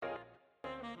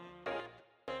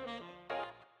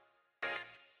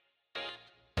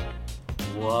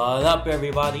What up,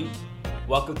 everybody?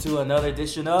 Welcome to another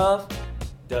edition of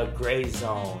The Gray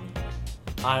Zone.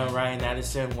 I am Ryan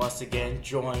Addison, once again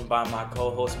joined by my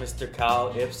co-host, Mr.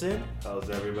 Kyle Ibsen. How's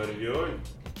everybody doing?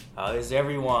 How is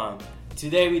everyone?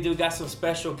 Today we do got some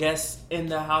special guests in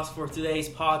the house for today's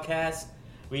podcast.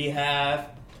 We have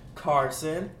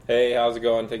Carson. Hey, how's it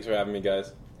going? Thanks for having me,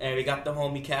 guys. And we got the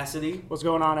homie Cassidy. What's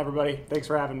going on, everybody? Thanks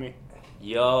for having me.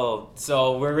 Yo,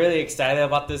 so we're really excited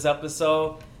about this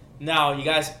episode. Now, you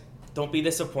guys, don't be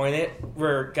disappointed.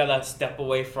 We're gonna step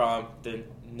away from the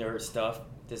nerd stuff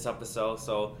this episode.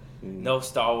 So, no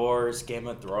Star Wars, Game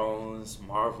of Thrones,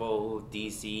 Marvel,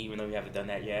 DC, even though we haven't done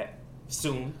that yet.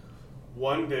 Soon,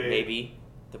 One day, maybe.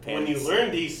 Depends. when you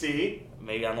learn DC,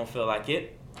 Maybe I don't feel like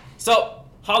it. So,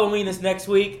 Halloween is next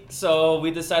week. So, we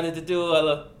decided to do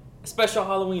a special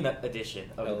Halloween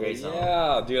edition of The Gray Zone.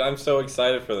 Yeah, dude, I'm so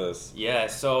excited for this. Yeah,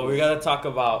 so we're gonna talk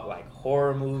about like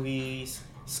horror movies,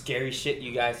 scary shit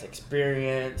you guys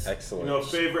experience. Excellent.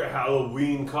 favorite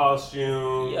Halloween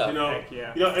costumes. Yeah. Heck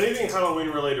yeah. Anything Halloween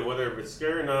related, whether it's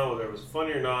scary or not, whether it was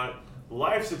funny or not,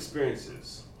 life's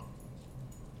experiences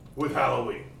with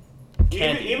Halloween.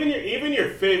 Candy. Even your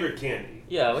favorite candy.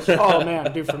 Yeah, what's your Oh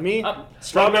man, dude, for me, Uh,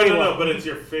 strawberry. No, but it's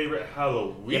your favorite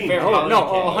Halloween. Your favorite Oh Halloween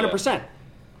no, candy, 100%.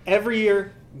 Every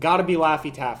year, gotta be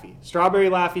Laffy Taffy. Strawberry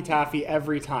Laffy Taffy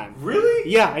every time. Really?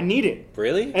 Yeah, I need it.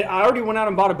 Really? And I already went out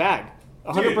and bought a bag.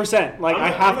 100%. Like, I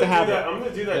have to have it. I'm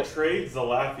gonna do that. Trades the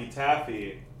Laffy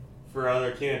Taffy for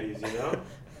other candies.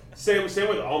 Same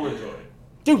with Almond Joy.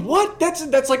 Dude, what?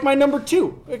 That's like my number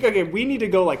 2. Okay, we need to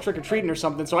go like trick or treating or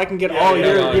something so I can get Yeah, all yeah,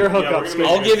 your yeah, we're hookups. gonna man.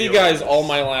 I'll give you guys all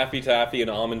my Laffy Taffy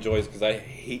and Almond Joys because I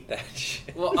hate that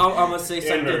shit. Well, I'm gonna say And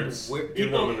something nerds. weird.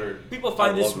 Even I'm a nerd. People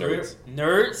find I this love weird.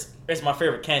 Nerds is my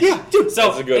favorite candy. Yeah, dude. So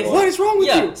That's a good one. What is wrong with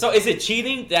Yeah. you? So is it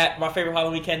cheating that my favorite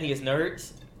Halloween candy is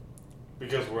nerds?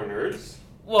 Because we're nerds.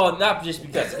 Well, not just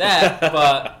because of that,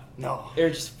 but No. they're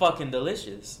just fucking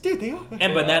delicious. Dude, they are.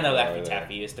 And banana Yeah, Laffy yeah.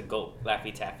 Taffy is the GOAT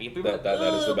Laffy Taffy. People That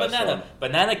is the best banana. one.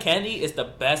 Banana candy is the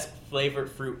best flavored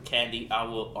fruit candy. I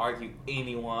will argue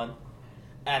anyone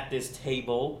at this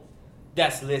table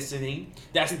that's listening,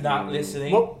 that's not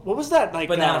listening. What was that like?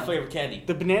 Banana flavored candy.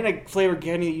 The banana flavored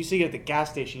candy that you see at the gas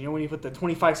station. You know when you put the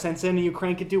 25 cents in and you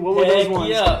crank it, dude? What were Heck those ones?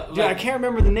 yeah, Dude, like- I can't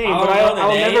remember the name, but don't know the I'll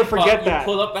name, never but forget that. You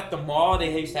pull up at the mall,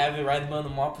 they used to have it right in the middle of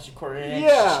the mall, put your quarter in.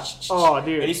 Yeah. Oh,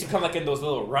 dude. It used to come like in those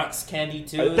little runts candy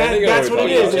too. I think I know That's what what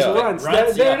it you're is. talking It's about, yeah. runs.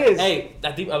 Runts, There yeah. it is. Hey,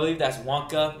 I believe that's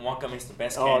Wonka. Wonka makes the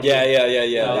best Oh, candy.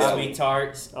 Yeah. No, Sweet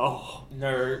tarts, Oh,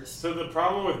 nerds. So the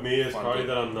problem with me is Fun probably thing.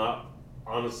 that I'm not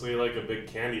honestly like a big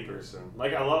candy person.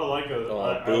 Like I like a Oh,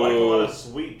 lot boo. of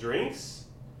sweet drinks,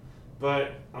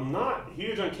 but I'm not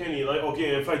huge on candy. Like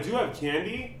okay, if I do have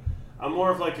candy, I'm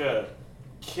more of like a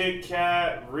Kit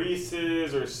Kat,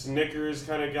 Reese's, or Snickers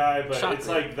kind of guy. But Chocolate. it's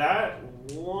like that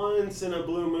once in a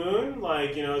blue moon.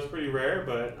 Like it's pretty rare.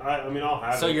 But I mean I'll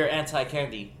have So it. you're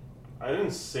anti-candy. I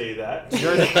didn't say that.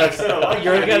 You're I said I like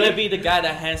You're candy. gonna be the guy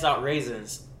that hands out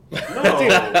raisins. No.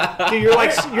 dude, you're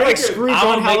like I could- Scrooge I'll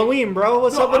on make- Halloween, bro.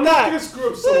 What's No, up with I'm not gonna that?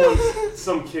 screw up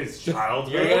some kid's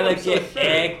childhood. You're gonna I'm so get sure.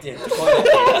 egged and toilet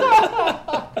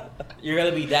paper. You're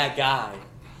gonna be that guy.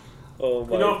 Oh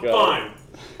my god. Fine.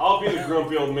 I'll be the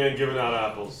grumpy old man giving out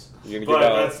apples. You're gonna But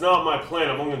give out. that's not my plan.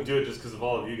 I'm only gonna do it just because of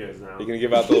all of you guys now. You're gonna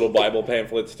give out the little Bible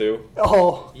pamphlets too.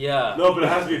 Oh, Yeah. No, but it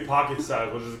has to be pocket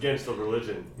size, which is against the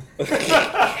religion.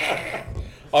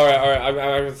 All right. I'm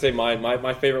gonna say mine.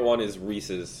 My favorite one is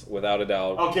Reese's, without a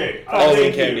doubt. Okay, Halloween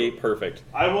thank candy, you. perfect.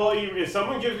 I will eat. If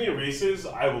someone gives me a Reese's,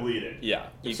 I will eat it. Yeah.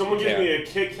 If someone gives me a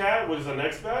Kit Kat, which is the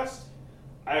next best,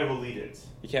 I will eat it.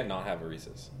 You can't not have a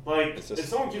Reese's. Like, It's just- if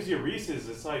someone gives you a Reese's,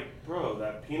 it's like, bro,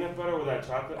 that peanut butter with that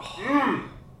chocolate,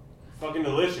 fucking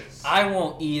delicious. I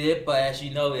won't eat it, but as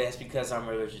you know, that's because I'm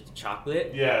allergic to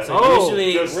chocolate. Yeah. So Oh,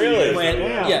 usually, just so really? you guys when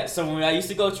know, Yeah. so when I used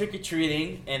to go trick or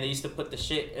treating, and they used to put the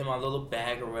shit in my little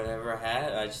bag or whatever I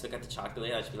had, I just look at the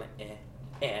chocolate, I just be like,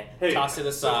 Hey, toss it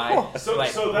aside. so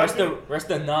like, that where's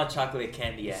the non-chocolate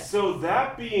candy at? So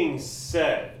that being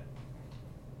said,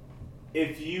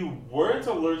 if you weren't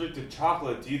allergic to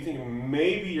chocolate, do you think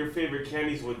maybe your favorite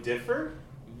candies would differ?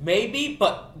 Maybe,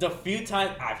 but the few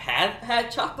times I've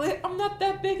had chocolate, I'm not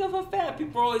that big of a fan.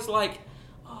 People are always like,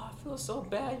 "Oh, I feel so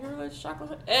bad. You're allergic to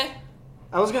chocolate."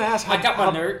 I was gonna ask I got my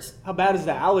nerds. how bad is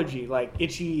the allergy? Like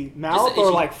itchy mouth Just or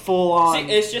itchy. like full on?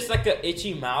 See, it's just like a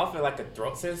itchy mouth and like a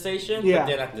throat sensation. Yeah. But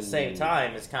then at the same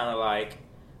time, it's kind of like,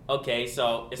 okay,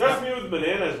 so it's That's not. me with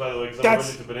bananas, by the way, because I'm That's-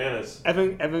 allergic to bananas.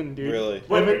 Evan, dude. Really?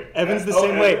 Evan's the Oh,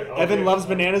 same way. Evan? Evan Okay. loves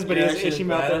bananas, but Yeah, he has she's itchy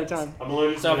mouth every bananas. time. I'm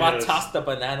allergic So to if I bananas. toss the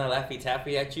banana Laffy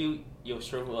Taffy at you, you'll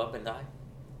shrivel up and die.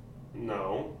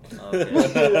 No.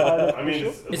 Okay. I mean,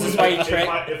 Is this why you trick?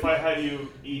 if I had you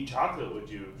eat chocolate, would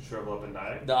you shrivel up and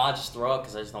die? No, I'll just throw up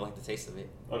because I just don't like the taste of it.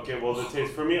 Okay, well, the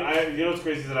taste for me, you know what's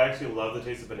crazy is that I actually love the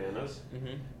taste of bananas.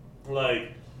 Mm-hmm.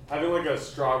 Like having like a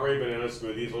strawberry banana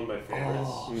smoothie is one of my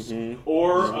favorites. Mm-hmm.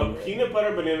 Or a peanut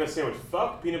butter banana sandwich.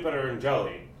 Fuck peanut butter and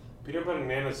jelly. Peanut butter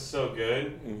banana is so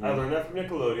good. Mhm. I learned that from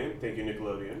Nickelodeon. Thank you,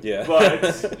 Nickelodeon. Yeah. But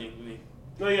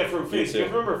no, yeah, from Face. too. You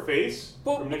remember Face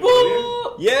Boop, from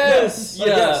Nickelodeon? Yes. Yeah.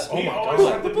 Yes. He Oh my always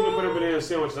god. had the peanut butter banana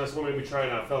sandwich, and that's what made me try it,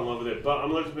 and I fell in love with it. But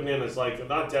I'm allergic to bananas, like,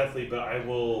 not deathly, but I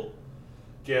will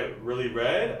get really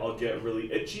red, I'll get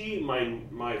really itchy,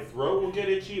 my throat will get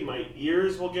itchy, my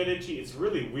ears will get itchy. It's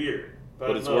really weird.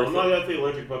 But it's no, worth I'm not it. deathly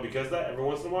allergic, but because of that, every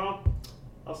once in a while,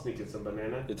 I'll sneak in some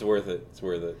banana. It's worth it. It's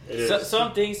worth it. It So, is.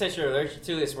 some things that you're allergic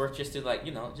to, it's worth just to, like,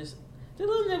 you know, just do a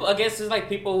little nibble. I guess it's like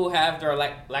people who have their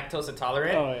lactose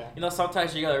intolerant. Oh, yeah. You know,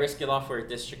 sometimes you gotta risk it all for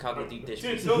this Chicago deep dish.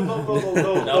 Dude, pizza.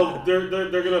 no, they're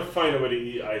gonna find a way to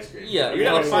eat ice cream. Yeah, you're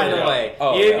Yeah, gonna find yeah. a way.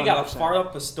 Oh, you yeah, gotta 100%. fart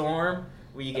up a storm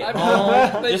when you get I-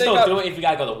 home. They Just got- don't do it if you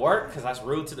gotta go to work, because that's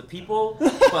rude to the people.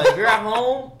 But if you're at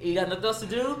home, you got nothing else to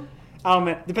do. Oh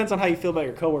man, depends on how you feel about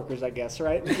your coworkers, I guess,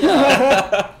 right?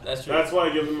 Yeah. That's true. That's why I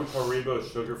give them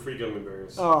Haribo sugar-free gummy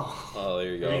bears. Oh, Oh,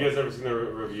 there you Have you go. guys ever seen the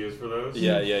reviews for those?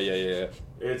 Yeah.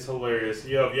 It's hilarious.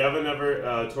 Yo, if you haven't ever,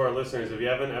 to our listeners, if you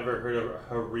haven't ever heard of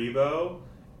Haribo,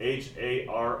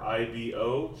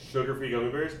 Haribo, sugar-free gummy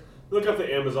bears, look up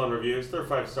the Amazon reviews. They're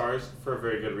 5 stars for a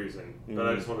very good reason. But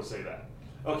I just want to say that.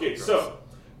 Okay, so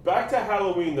back to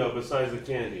Halloween though. Besides the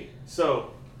candy,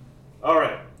 so all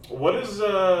right, what is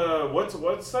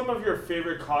what's some of your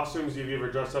favorite costumes you've ever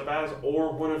dressed up as,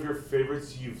 or one of your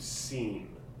favorites you've seen?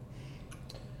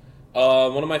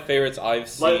 One of my favorites I've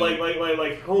seen.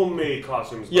 Like homemade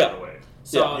costumes, Yeah. by the way.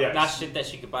 So, Yeah, yes. not shit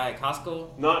that you could buy at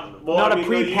Costco. Not well. Not I a mean,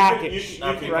 no, prepackaged, You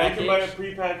not can buy a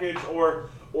prepackaged. prepackaged,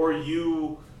 or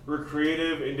you were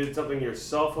creative and did something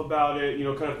yourself about it. You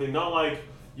know, kind of thing. Not like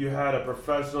you had a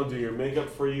professional do your makeup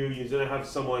for you. You didn't have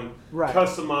someone Right.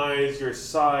 customize your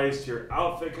size to your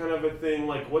outfit, kind of a thing.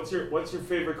 Like, what's your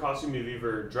favorite costume you've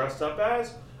ever dressed up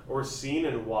as or seen,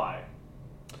 and why?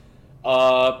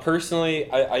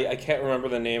 Personally, I can't remember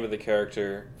the name of the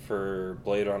character for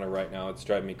Blade Runner right now. It's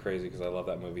driving me crazy because I love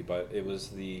that movie. But it was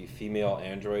the female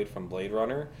android from Blade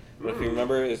Runner. And if you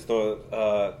remember, it's the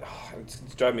it's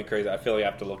driving me crazy. I feel like I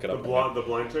have to look it The up.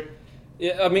 blind chick.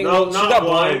 Yeah, I mean, No, well, she's not not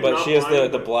blind, blind, but not she has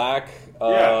blind, the but- black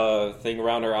Yeah. thing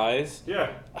around her eyes,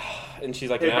 Yeah. and she's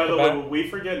like Hey, an by the acrobat. way, we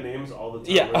forget names all the time.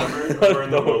 Yeah. Whenever we're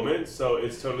in the No. moment, so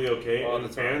it's totally okay. All And the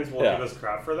the time. fans will Yeah. give us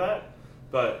crap for that,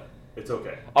 but it's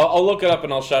okay. I'll look it up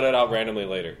and I'll shout it out randomly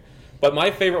later. But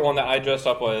my favorite one that I dressed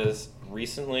up was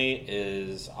recently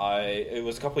it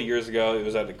was a couple of years ago. It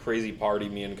was at a crazy party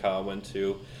me and Kyle went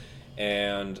to,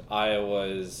 and I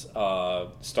was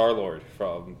Star-Lord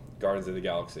from Guardians of the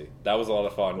Galaxy. That was a lot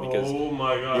of fun because Oh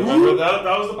my god! Remember that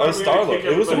was the I part was we had to Star-Lord.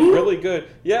 kick It was a everybody. really good,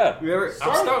 yeah. Remember,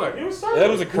 I'm Star-Lord. He was Star-Lord. That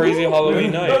was a crazy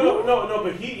Halloween night. No,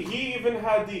 but he even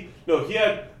had he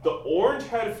had the orange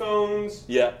headphones.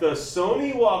 Yeah. The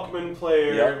Sony Walkman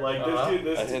player. Yep. Like Uh-huh.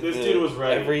 this I had dude was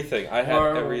ready. everything. I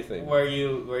had everything. Were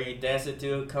you dancing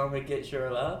to "Come and Get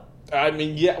Your Love"? I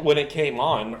mean, yeah, when it came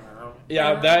on.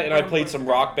 Yeah, that, and I played some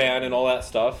Rock Band and all that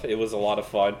stuff. It was a lot of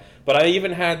fun. But I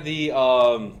even had the,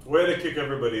 Way to kick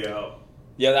everybody out.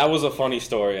 yeah, that was a funny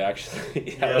story,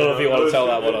 actually. I don't know if you want to tell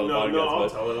that one on the podcast. No, I'll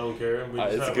but tell it. I don't care. We,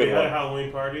 it's a had, good we had a one.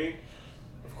 Halloween party.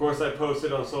 Of course, I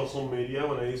posted on social media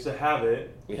when I used to have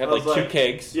it. we had I was like 2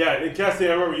 cakes. Yeah, and Cassie,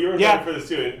 I remember you were Yeah. invited for this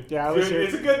too. Yeah, I was here.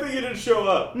 It's a good thing you didn't show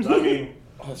up. I mean,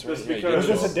 Oh, that's Just right. Yeah, because-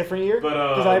 you was did. this a different year? But,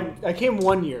 Because I came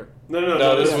one year. no.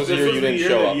 this was the year you the didn't year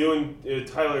show that up. you and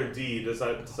Tyler D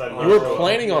decided not You were to show up.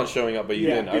 planning on showing up, but you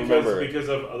Yeah. didn't. I because, remember. because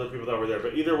of other people that were there.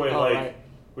 But either way, Oh, like right.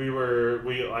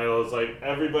 I was like,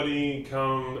 everybody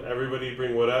come, everybody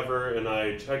bring whatever, and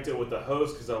I checked it with the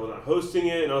host because I was not hosting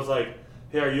it, and I was like,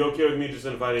 hey, are you okay with me just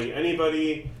inviting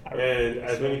anybody and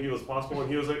as many people as possible? And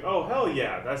he was like, oh hell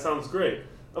yeah, that sounds great.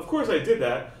 Of course I did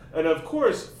that, and of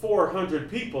course 400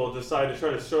 people decided to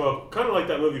try to show up, kind of like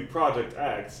that movie Project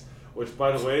X, which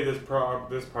by the way, this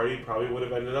party probably would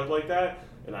have ended up like that,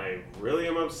 and I really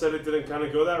am upset it didn't kind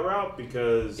of go that route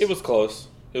because It was close.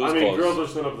 It was I mean, close. girls were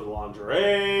showing up to the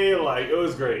lingerie, like, it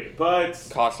was great. But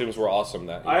Costumes were awesome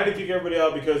that I year. had to kick everybody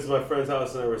out because it's my friend's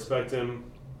house and I respect him,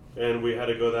 and we had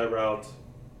to go that route.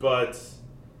 But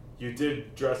you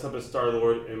did dress up as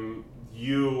Star-Lord, and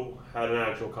you had an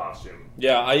actual costume.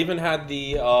 Yeah, I even had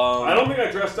the. I don't think I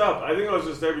dressed up. I think I was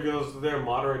just there because I was there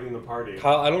moderating the party.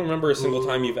 Kyle, I don't remember a single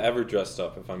time you've ever dressed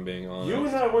up, if I'm being honest. You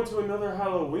and I went to another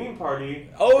Halloween party.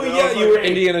 Oh, and I yeah, was you like, were hey,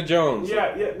 Indiana Jones.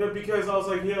 Yeah, no, because I was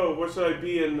like, yo, what should I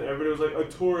be? And everybody was like, a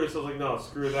tourist. I was like, no,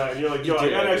 screw that. And you're like, yo, I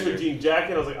got an extra jean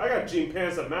jacket. I was like, I got jean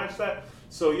pants that match that.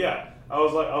 So yeah, I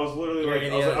was literally You're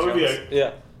like, I was Indiana like, I'm gonna be Jones. like,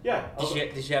 Yeah. yeah. I was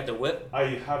like, Did you have the whip? I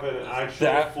have an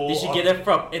actual full. Did you get it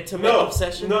from Intimate No,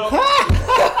 Obsession? no,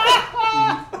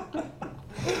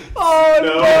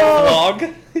 Oh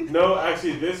Vlog. no.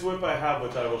 Actually, this whip I have,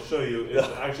 which I will show you, is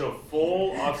an actual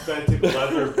full, authentic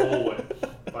leather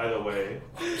bullwhip. By the way,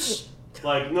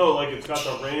 like it's got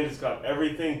the reins, it's got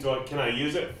everything. Can I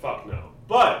use it? Fuck no.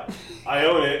 But I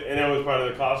own it, and it was part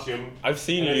of the costume. I've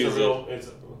seen And you it's use a real, it. It's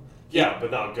yeah,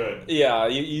 but not good. Yeah,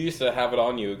 you used to have it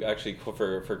on you actually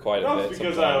for quite a No, bit. it's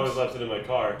because sometimes. I always left it in my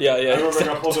car. Yeah, yeah, I remember I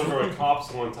got exactly. pulled over with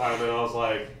cops one time, and I was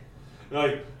like, they're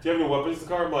like, do you have any weapons in the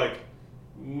car? I'm like,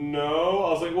 no.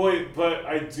 I was like, wait, but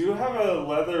I do have a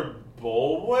leather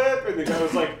bullwhip, and the guy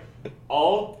was like,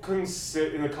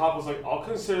 and the cop was like, I'll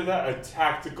consider that a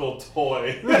tactical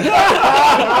toy. A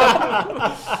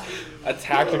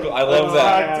tactical. I love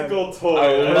that. Tactical toy.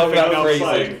 I love that phrasing.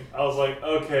 phrasing. I was like,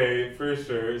 okay, for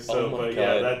sure. So, Oh my but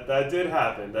God. yeah, that did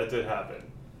happen. That did happen.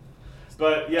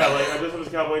 But yeah, like I just have this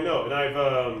cowboy note,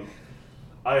 and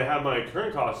I have my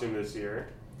current costume this year,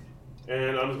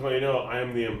 and I'm just letting you know I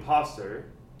am the imposter.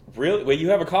 Really? Wait, you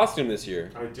have a costume this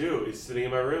year? I do. It's sitting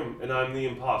in my room, and I'm the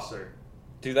imposter.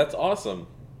 Dude, that's awesome.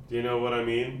 Do you know what I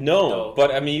mean? No, but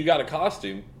I mean, you got a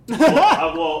costume.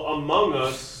 Well, Among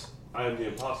Us, I am the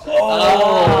imposter.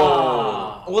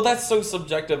 Ah. Well, that's so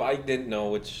subjective. I didn't know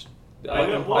which. I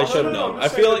know. Well, I should have no, known. I'm I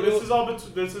just feel saying like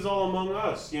that this is all Among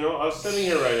Us. You know, us sitting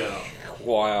here right now.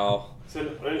 wow. It's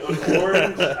an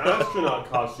orange astronaut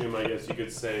costume, I guess you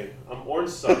could say. I'm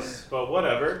orange sus, but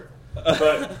whatever.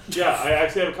 But yeah, I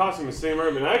actually have a costume in the same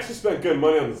room, and I actually spent good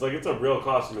money on this. Like, it's a real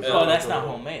costume. It's Oh, that's like not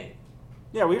a- homemade.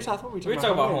 Yeah, we were talking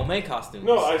about homemade costumes.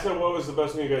 No, I said what was the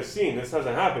best thing you guys seen. This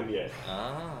hasn't happened yet.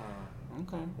 Ah.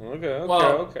 Okay. Okay. Well-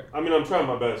 Okay. I mean, I'm trying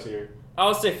my best here. I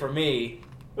would say for me,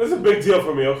 This is a big deal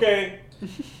for me, okay?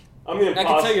 I'm the I imposter.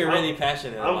 can tell you're really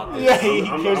passionate about this. Yeah, he goes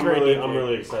I'm very really, deep I'm here.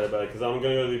 really excited about it because I'm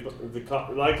gonna go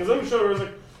to because I'm sure it was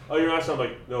like, oh, you're an astronaut.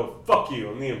 I'm like, no, fuck you,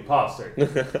 I'm the imposter.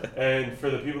 And for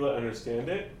the people that understand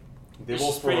it, they It's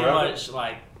will pretty forever, much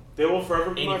like they will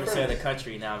forever be my 80% of friends. the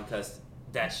country now because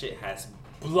that shit has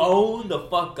blown the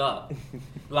fuck up.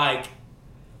 Like,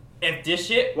 if this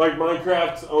shit. Like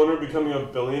Minecraft's owner becoming a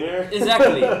billionaire.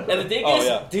 Exactly. And the thing Oh, is,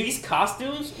 yeah. these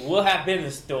costumes will have been in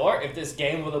the store if this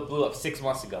game would have blew up 6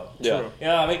 months ago. Yeah. True. You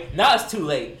know what I mean? Now it's too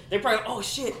late. They're probably, oh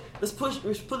shit, we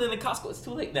should put it in Costco. It's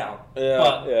too late now. Yeah,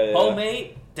 But yeah.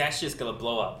 homemade, that shit's gonna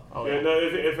blow up. Oh, Yeah, yeah. no,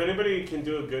 if anybody can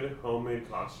do a good homemade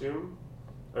costume,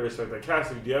 I respect that.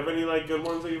 Cassie, do you have any like good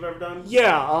ones that you've ever done?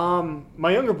 Yeah,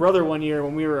 my younger brother one year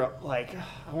when we were like,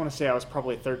 I want to say I was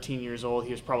probably 13 years old.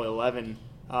 He was probably 11.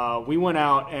 We went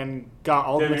out and got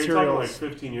all Damn, the you're talking like materials.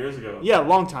 15 years ago. Yeah,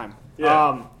 long time.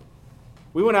 Yeah.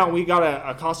 We went out and we got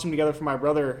a costume together for my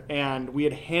brother, and we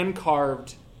had hand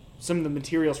carved some of the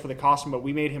materials for the costume, but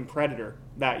we made him Predator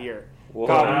that year. Whoa.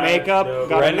 Got makeup, No.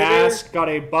 got Predator? a mask, got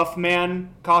a buff man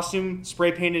costume,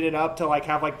 spray painted it up to like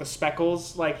have like the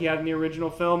speckles like he had in the original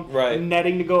film. Right.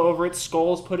 Netting to go over it,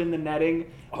 skulls put in the netting.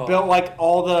 Oh. Built like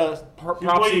all the props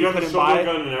Wait, you you got the couldn't shoulder buy.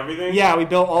 gun and everything? Yeah, we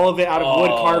built all of it out of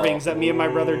wood Oh. carvings that me and my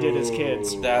brother did as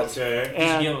kids. Ooh, That's- okay. Did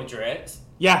And you give them dreads?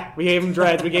 yeah, we gave him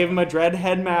dreads. We gave him a dread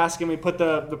head mask, and we put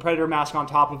the Predator mask on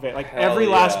top of it. Like Hell every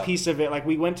yeah. last piece of it. Like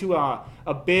we went to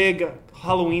a big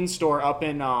Halloween store up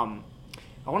in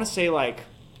I want to say like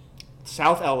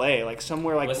South LA, like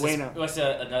somewhere like What's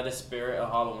another spirit of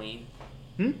Halloween?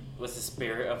 Hmm? What's the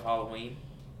spirit of Halloween?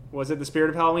 Was it the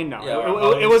Spirit of Halloween? No, Yeah, it,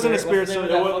 Halloween it wasn't a Spirit. spirit.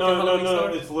 What's the name So of No, that no, fucking no,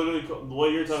 Halloween it's literally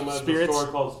what you're talking about. Spirits? Is a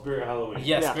store called Spirit Halloween.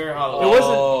 Yeah, Yeah. Spirit It Halloween. wasn't.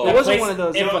 Oh. It That wasn't place- one of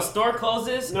those. If a store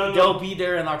closes, No, no. they'll be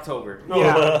there in October. No,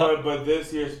 Yeah. but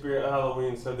this year Spirit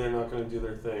Halloween said they're not going to do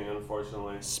their thing,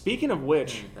 unfortunately. Speaking of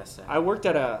which, That's sad. I worked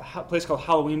at a place called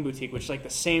Halloween Boutique, which is like the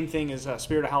same thing as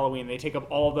Spirit of Halloween. They take up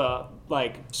all the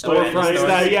like They storefronts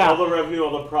that take yeah. all the revenue,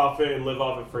 all the profit, and live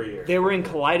off it for a year. They were in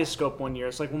Kaleidoscope one year.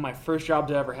 It's like one of my first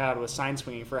jobs I ever had was sign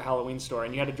swinging for a Halloween store,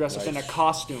 and you had to dress up in a Nice.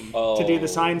 costume to do the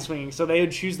sign swinging. So they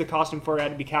would choose the costume for it. I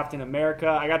had to be Captain America.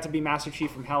 I got to be Master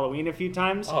Chief from Halloween a few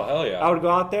times. Oh hell yeah! I would go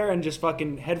out there and just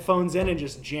fucking headphones in and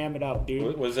just jam it up,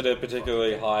 dude. Was it a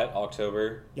particularly hot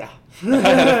October? Yeah, I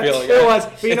had a feeling it was.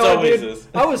 But you it's know what, always dude? is.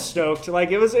 I was stoked.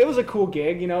 Like it was a cool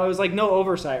gig. You know, it was like no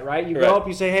oversight, right? You Right. go up,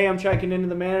 you say, "Hey, I'm checking into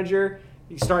the manager."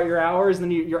 You start your hours, and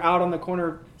then you're out on the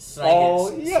corner.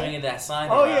 Swinging that sign.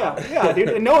 Oh around. yeah, dude.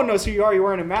 And no one knows who you are. You're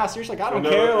wearing a mask. You're just like, I don't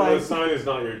care. Like, the sign is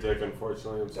not your dick,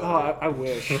 unfortunately. I'm oh, sorry. I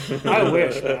wish. I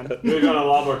wish, man. You're got a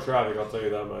lot more traffic. I'll tell you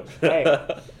that much.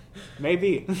 Hey,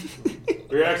 maybe.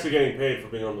 You're actually getting paid for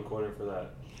being on the corner for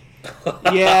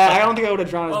that. Yeah, I don't think I would have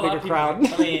drawn as Well, a lot big a of people-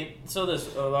 crowd. I mean, so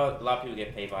there's a lot of people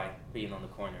get paid by being on the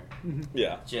corner,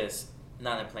 Yeah. just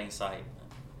not in plain sight.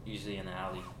 Usually in the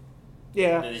alley.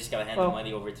 Yeah. They just gotta hand Well, the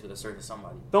money over to a certain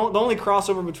somebody. The only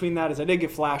crossover between that is I did get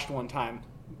flashed one time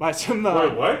by some.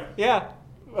 Wait, what? Yeah,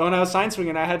 when I was sign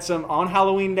swinging, I had some on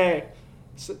Halloween day.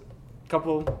 A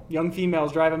couple young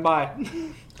females driving by.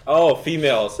 Oh,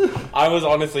 females. I was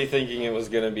honestly thinking it was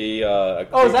going to be a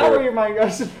Oh, is that creeper. where your mind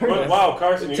goes? Wow,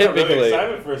 Carson, you got really Typically.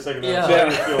 excited for a second. Yeah. There. I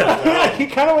feel like Yeah, you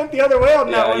kind of went the other way on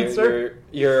that one, sir.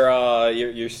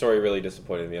 Your story really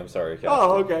disappointed me. I'm sorry, Cassidy.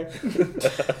 Oh, okay.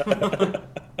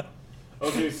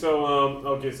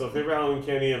 So favorite Halloween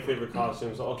candy and favorite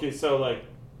costumes. Okay, so like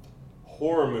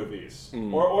horror movies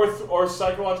or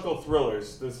psychological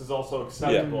thrillers. This is also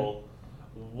acceptable.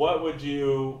 What would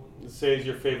you say is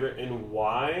your favorite and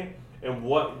why? And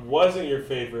what wasn't your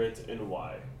favorite and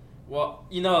why? Well,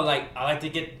 you know, like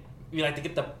we like to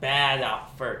get the bad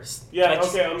out first. Yeah, Like,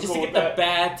 okay, I'm just cool to with get that. the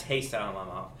bad taste out of my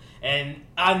mouth. And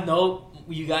I know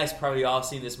you guys probably all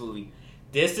seen this movie.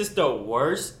 This is the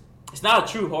worst. It's not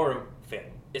a true horror film.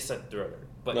 It's a thriller,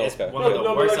 but No, it's okay. one of the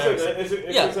But worst like I I've said, ever seen.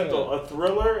 it's Yeah. acceptable. A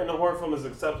thriller and a horror film is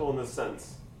acceptable in this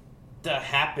sense. The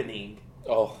Happening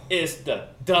Oh, is the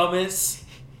dumbest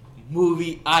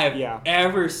movie I have Yeah.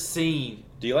 ever seen.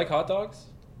 do you like hot dogs?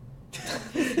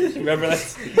 Remember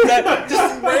that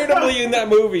just randomly in that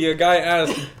movie, a guy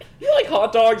asked, "You like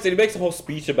hot dogs?" and he makes a whole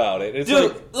speech about it. It's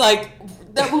Dude, like,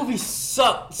 that movie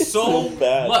sucked so so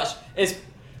bad. much. It's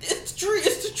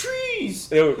the trees.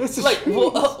 dude, This is Like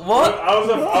what?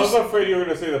 I was afraid you were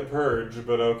going to say The Purge,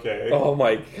 but okay. oh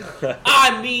my god.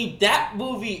 I mean, that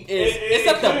movie it's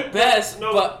not the could've- best,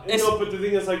 no, but it's but the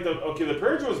thing is, like, The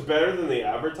Purge was better than they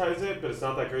advertised it, but it's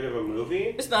not that great of a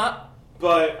movie. it's not.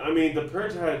 But I mean, The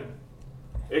Purge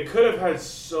could have had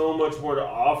so much more to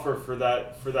offer for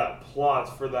that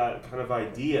plot, for that kind of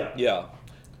idea. Yeah.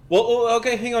 Well,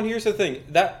 okay, hang on. Here's the thing: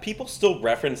 that people still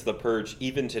reference The Purge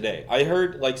even today. I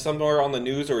heard like somewhere on the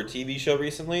news or a TV show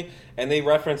recently, and they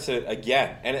reference it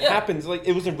again, and it Yeah. happens like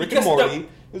it was in Rick Because and Morty.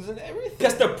 It was in everything.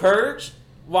 Because The Purge,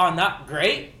 while not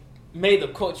great, made a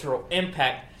cultural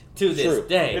impact to this True.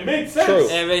 day. It made sense. True.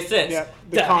 It made sense. Yeah,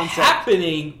 the the concept.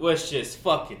 Happening was just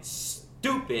fucking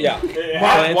stupid. Yeah. It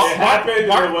Mark happened, and it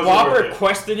wasn't worth Wahlberg it.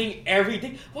 questioning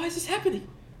everything. Why is this happening?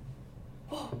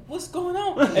 What's going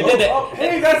on? And then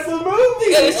Hey, that's the movie.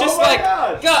 it's just oh my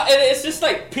like God. and it's just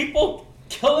like people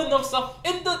killing themselves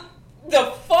in the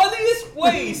funniest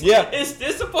ways. Yeah. Is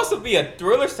this supposed to be a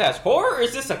thriller / horror, or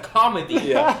is this a comedy?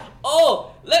 Yeah.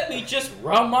 Oh, let me just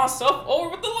run myself over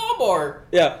with the lawnmower.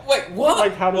 Yeah. Wait, what?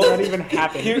 Like, how does that even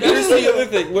happen? Here's the other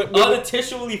thing.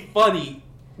 Unintentionally funny.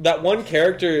 That one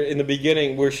character in the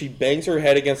beginning where she bangs her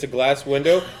head against a glass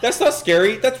window, that's not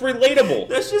scary, that's relatable.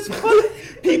 That's just funny.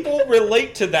 People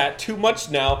relate to that too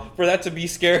much now for that to be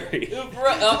scary.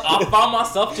 I found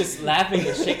myself just laughing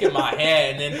and shaking my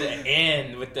head, and then the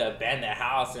end with the abandoned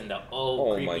house and the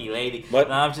old Oh creepy my- lady. What?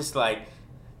 And I'm just like,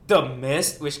 The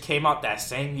Mist, which came out that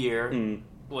same year,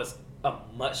 was a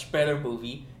much better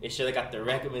movie. It should have got the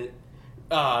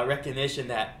recognition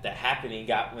that The Happening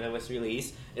got when it was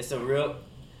released. It's a real.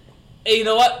 And you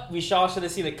know what? We all should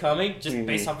have seen it coming, just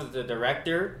based off of the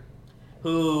director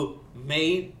who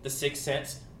made The Sixth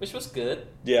Sense, which was good.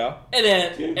 Yeah. And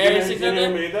then Do you every know Sixth who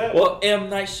Sense. made that? Well, M.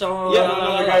 Night Shyamalan. Yeah,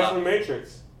 Another guy from The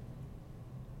Matrix.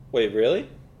 Wait, really?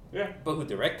 Yeah. But who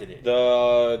directed it?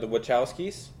 The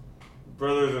Wachowskis?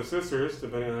 Brothers or sisters,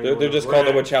 depending on how you They're want just to called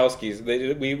the rank.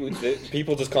 Wachowskis.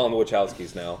 People just call them the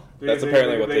Wachowskis now. That's They-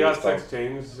 apparently what they they got just call sex them.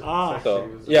 changes. Ah. sex So,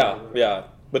 changes. yeah.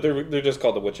 But they're just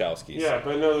called the Wachowskis. Yeah,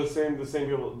 but no, the same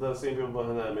people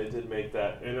behind that did make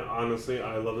that, and honestly,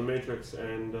 I love The Matrix,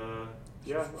 and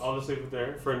yeah, I'll just leave it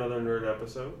there for another nerd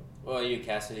episode. Well, you,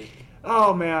 Cassidy.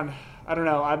 Oh man, I don't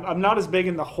know. I'm not as big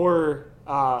in the horror.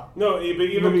 No, but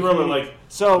even movie thriller, community. like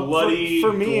So bloody,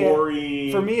 for me,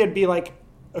 gory. For me, it'd be like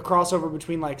a crossover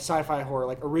between like sci-fi horror,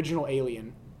 like original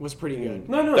Alien was pretty good.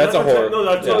 no, That's a horror. No,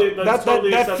 that's Yeah. totally. That's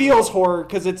totally That acceptable. feels horror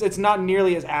because it's not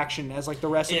nearly as action as like the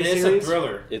rest It of the is series. a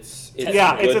thriller. It's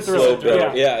Yeah, it's good, a thriller. slow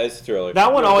build. Yeah. It's a thriller.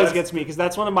 That one No, always that's- gets me because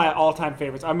that's one of my all-time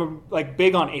favorites. I'm like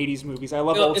big on '80s movies. I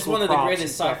love old It's school one of the props greatest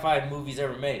and stuff. sci-fi movies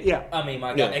ever made. Yeah. I mean, my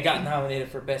God, Yeah. it got nominated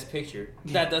for Best Picture.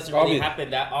 That doesn't really Obvious. happen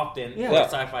that often Yeah. for Yeah.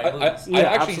 sci-fi movies. I Yeah,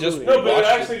 actually just absolutely. No, but watched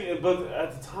it. actually, but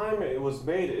at the time it was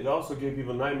made, it also gave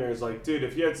people nightmares. Like, dude,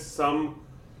 if you had some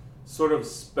sort of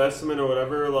specimen or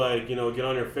whatever, like, you know, get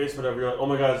on your face or whatever, you're like, oh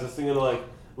my god, is this thing gonna like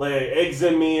lay eggs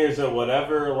in me or is it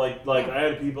whatever? Like I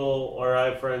had people or I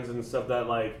had friends and stuff that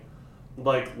like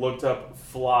looked up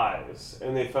flies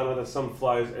and they found out that some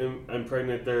flies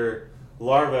impregnate their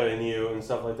larvae in you and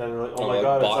stuff like that. And they're like, oh my like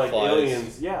god, it's bot like flies.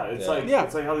 aliens. Yeah, it's Yeah.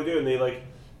 it's like how they do it. And they like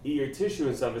eat your tissue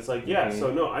and stuff. It's like, yeah,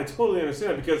 so no, I totally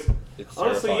understand it because It's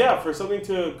honestly, terrifying. yeah, for something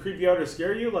to creep you out or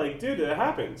scare you, like, dude, it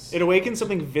happens. It awakens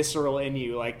something visceral in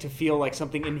you, like to feel like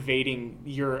something invading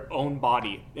your own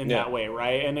body in Yeah. that way,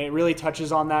 right? And it really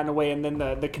touches on that in a way. And then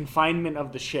the confinement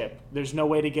of the ship. There's no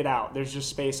way to get out. There's just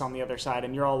space on the other side,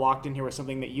 and you're all locked in here with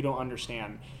something that you don't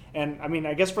understand. And I mean,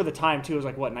 I guess for the time too, it was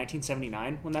like what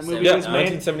 1979 when that movie Yeah, was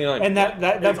made. 1979. And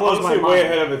that It's blows my honestly mind. way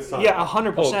ahead of its time. Yeah, 100%.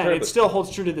 incredibly. It still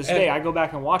holds true to this And day. I go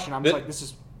back and watch it, and I'm just the- like, this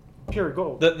is pure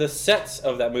gold. The sets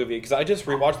of that movie, because I just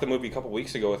rewatched the movie a couple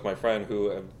weeks ago with my friend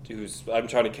who's I'm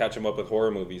trying to catch him up with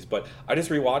horror movies, but I just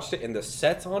rewatched it and the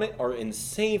sets on it are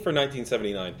insane for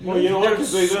 1979. Well, you know what?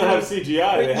 Because they didn't have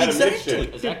CGI. They had to make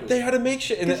shit. Exactly. They had to make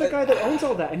shit. And There's a guy that owns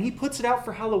all that, and he puts it out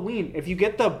for Halloween. If you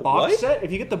get the box What? set,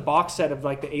 if you get the box set of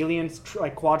like the Aliens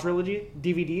like quadrilogy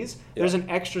DVDs, there's an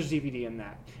extras DVD in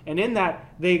that. And in that,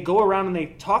 they go around and they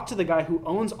talk to the guy who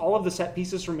owns all of the set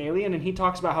pieces from Alien, and he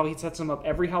talks about how he sets them up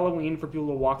every Halloween for people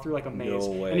to walk through like a maze,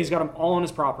 No way. and he's got them all on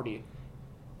his property.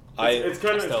 It's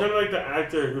kind of That's dope. like the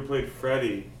actor who played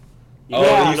Freddy. You Oh, know,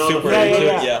 Yeah. he's you know, super the Yeah, into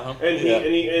yeah, it. yeah.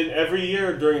 Yeah. And every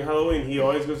year during Halloween, he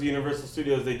always goes to Universal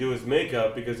Studios. They do his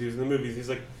makeup because he was in the movies. He's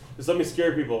like, just let me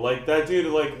scare people. Like that dude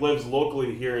like lives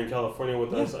locally here in California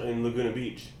with us in Laguna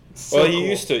Beach. So Well, cool. he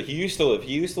used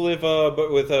to live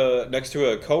but with next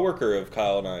to a coworker of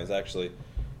Kyle and I's actually,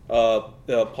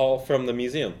 Paul from the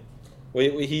museum.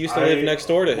 He used to live next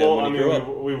door to him when he grew up.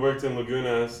 We worked in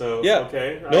Laguna, so Yeah.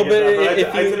 okay. No, I get but that,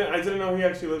 if I you- didn't know he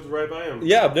actually lived right by him.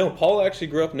 Yeah, no, Paul actually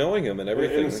grew up knowing him and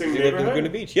everything. the same he lived in neighborhood? Laguna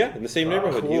Beach. Yeah, in the same Oh,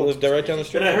 neighborhood. He cool. lived right down the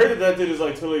street. And I heard that dude is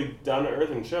like totally down to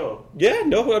earth and chill. Yeah,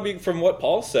 no, I mean, from what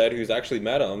Paul said, who's actually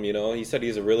met him, you know, he said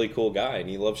he's a really cool guy and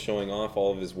he loves showing off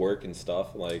all of his work and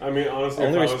stuff. Like, I mean, honestly,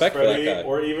 Only if I was respect for that Freddy guy.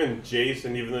 or even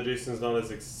Jason, even though Jason's not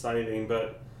as exciting,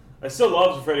 but I still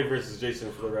love Freddy versus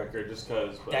Jason for the record, just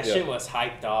cause. But That Yeah. shit was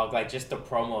hype, dog. Like just the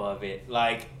promo of it,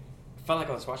 like felt like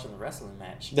I was watching a wrestling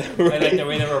match. Right. And, like the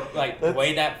way they were, like the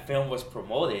way that film was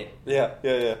promoted. yeah.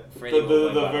 Freddy the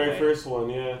went by very way. first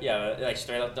one, yeah. Yeah, like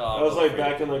straight up dog. That was like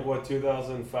back in like what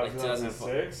 2005, Like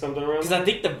 2006, something around. Because I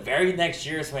think the very next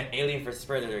year is when Alien vs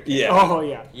Predator came. Yeah. Oh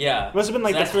yeah. Yeah. Must have been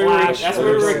like that's the where we were, Flash that's where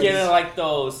we were versus- getting like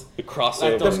those The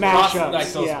crossover. those The matchups, like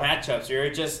those yeah. matchups.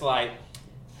 You're just like,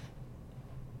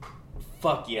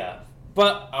 fuck yeah.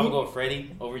 But I would go with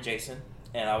Freddy over Jason,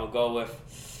 and I would go with,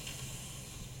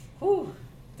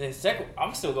 the second. I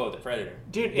would still go with the Predator.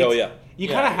 Dude, Oh, it's- yeah. you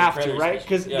Yeah, kind of the have to, Predator's right? mission.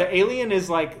 Because Yeah. the alien is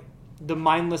like the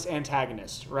mindless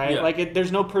antagonist, right? Yeah. Like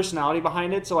there's no personality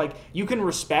behind it, so like you can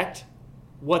respect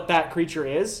what that creature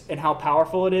is and how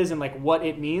powerful it is and like what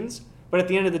it means. But at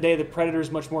the end of the day, the Predator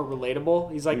is much more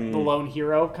relatable. He's like the lone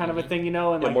hero kind of a thing, you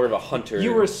know, and Yeah, like more of a hunter.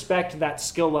 you respect that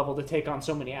skill level to take on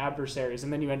so many adversaries,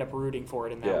 and then you end up rooting for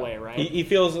it in that way, right? He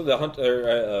feels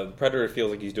the Predator feels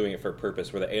like he's doing it for a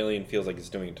purpose, where the alien feels like he's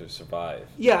doing it to survive.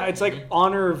 Yeah, it's like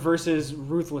honor versus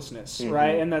ruthlessness, Mm-hmm.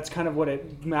 right? And that's kind of what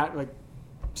it like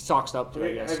stalks up to,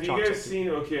 I guess. Have you chalks up guys to. seen?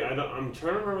 Okay, I'm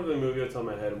trying to remember the movie that's on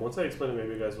my head. Once I explain it,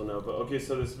 maybe you guys will know. But okay,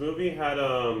 so this movie had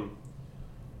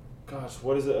gosh,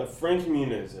 what is it? Frank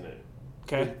Muniz in it.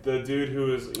 Okay. The dude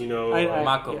who is, you know,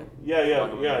 Malcolm.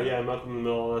 Malcolm in the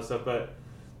Middle, all that stuff. But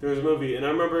there was a movie, and I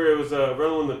remember it was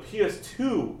around when the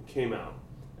PS2 came out,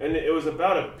 and it was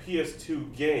about a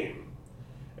PS2 game,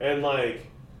 and like.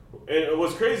 And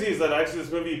what's crazy is that actually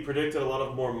this movie predicted a lot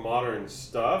of more modern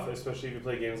stuff, especially if you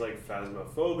play games like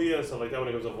Phasmophobia and stuff like that when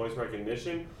it comes to voice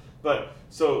recognition. But,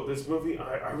 so this movie,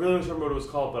 I really don't remember what it was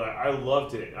called, but I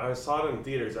loved it. I saw it in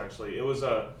theaters, actually. It was,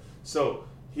 so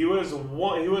he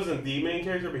wasn't the main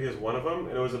character, but he was one of them,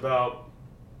 and it was about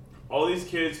all these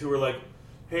kids who were like,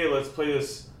 hey, let's play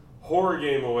this horror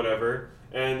game or whatever,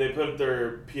 and they put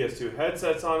their PS2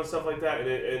 headsets on and stuff like that, and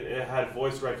it had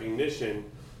voice recognition.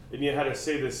 And you had to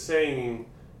say this saying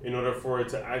in order for it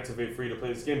to activate for you to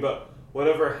play this game. But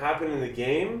whatever happened in the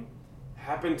game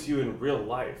happened to you in real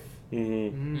life.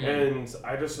 Mm-hmm. And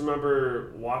I just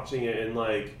remember watching it and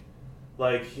like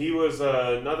he was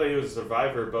not that he was a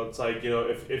survivor, but it's like, you know,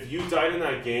 if you died in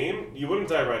that game, you wouldn't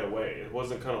die right away. It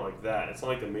wasn't kind of like that. It's not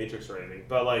like the Matrix or anything.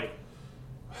 But like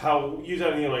how you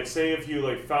died in the game, like say if you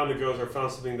like found a ghost or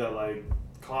found something that like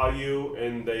caught you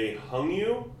and they hung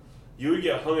you. You would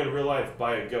get hung in real life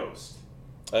by a ghost.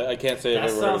 I can't say I've That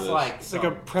ever heard of sounds this. like It's like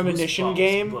a premonition Goosebumps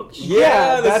game. book shit.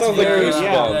 Yeah, that that's sounds like very Goosebumps.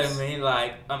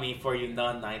 yeah. I mean, for you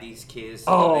non-90s kids.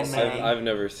 Oh, what they man. say. I've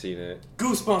never seen it.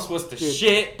 Goosebumps was the Dude,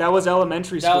 shit. That was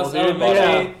elementary school, That was dude.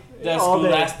 elementary. Yeah. The All day.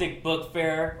 Scholastic Book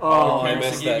Fair. Oh, Your I parents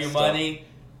missed would give that you stuff. money.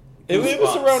 It was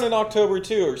Goosebumps. around in October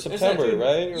too, or September, Exactly.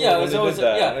 right? Or Yeah, it when was they always did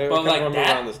that. yeah, I but can't like remember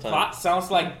that around this time. plot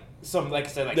sounds like some, like I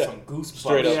said, like Yeah. some Goosebumps.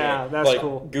 Straight up. shit. Yeah, that's like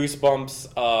cool.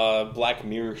 Goosebumps, Black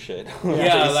Mirror shit.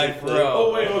 Yeah, like Basically. bro.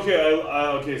 Oh wait, okay,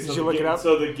 okay. So Did you look it up?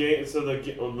 So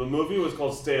the movie was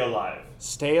called Stay Alive.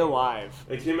 Stay alive.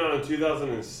 It came out in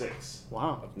 2006.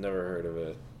 Wow. I've never heard of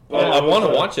it. Oh, I want to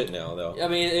okay. watch it now, though. I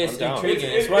mean, it's I'm down. intriguing.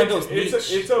 It's one of those niche.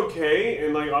 It's okay,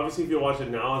 and like obviously if you watch it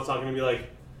now, it's not going to be like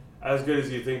as good as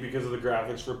you think because of the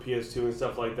graphics for PS2 and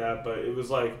stuff like that. But it was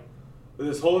like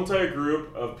this whole entire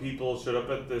group of people showed up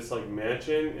at this like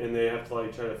mansion, and they have to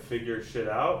like try to figure shit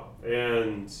out.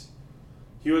 And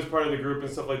he was part of the group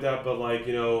and stuff like that. But like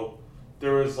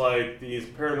there was like these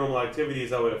paranormal activities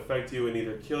that would affect you and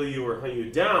either kill you or hunt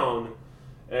you down.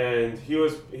 And he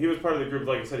was part of the group.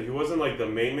 Like I said, he wasn't like the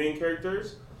main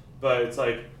characters, but it's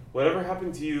like whatever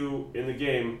happened to you in the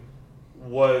game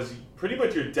was pretty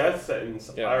much your death sentence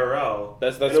IRL.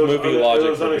 That's And it was movie logic It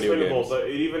was for video unexplainable, games. but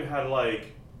it even had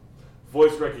like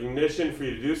voice recognition for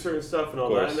you to do certain stuff and all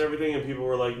that course. and everything. And people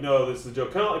were like, "No, this is a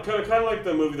joke." Kind of like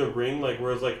the movie The Ring, like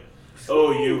where it's like,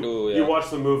 "Oh, Ooh, yeah. you watch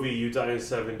the movie, you die in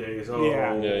 7 days." Oh, Yeah.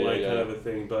 kind of a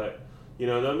thing, but.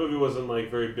 That movie wasn't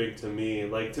like very big to me.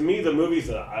 Like to me, the movies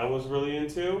that I was really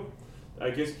into,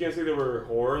 I guess you can't say they were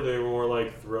horror. They were more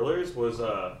like thrillers. Was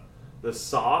the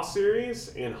Saw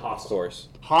series and Of Hostel. course.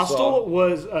 Hostel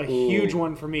was a Ooh. huge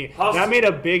one for me. Hostel- That made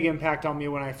a big impact on me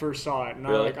when I first saw it. And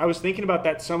Really? I was thinking about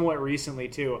that somewhat recently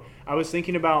too. I was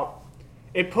thinking about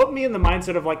it put me in the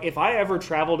mindset of like if I ever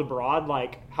traveled abroad,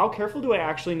 like how careful do I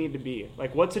actually need to be?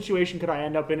 Like what situation could I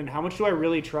end up in and how much do I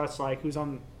really trust like who's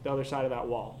on the other side of that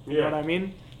wall? You know Yeah. what I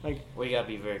mean? Like Well, you gotta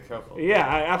be very careful.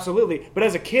 yeah, absolutely. But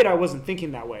as a kid, I wasn't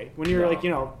thinking that way. When you're No.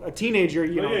 like, a teenager,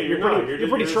 No, yeah, you're not. pretty, you're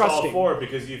pretty just all trusting. for it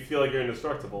because you feel like you're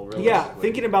indestructible. Yeah, Realistically.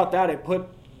 thinking about that, it put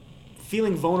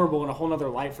feeling vulnerable in a whole nother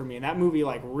light for me, and that movie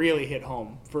like really hit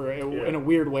home in a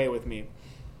weird way with me.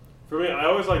 For me, I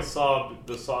always like saw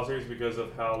the Saw series because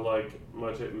of how like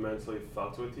much it mentally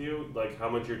fucked with you, like how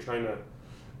much you're trying to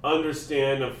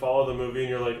understand and follow the movie, and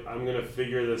you're like, I'm gonna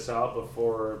figure this out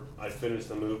before I finish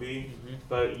the movie.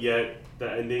 But yet the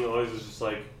ending always is just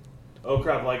like, oh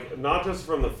crap! Like not just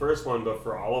from the first one, but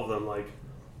for all of them. Like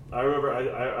I remember,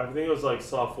 I think it was like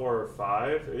Saw 4 or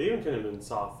 5. It even could have been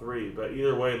Saw 3, but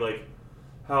either way, like.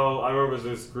 How I remember was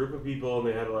this group of people and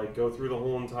they had to like go through the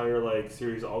whole entire like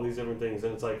series, all these different things,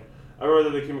 and it's like I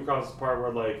remember that they came across this part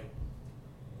where like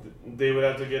they would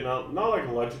have to get not like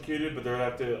electrocuted, but they would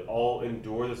have to all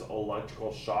endure this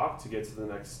electrical shock to get to the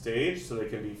next stage so they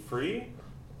can be free.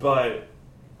 But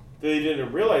they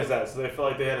didn't realize that, so they felt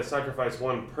like they had to sacrifice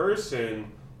one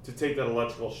person to take that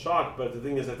electrical shock. But the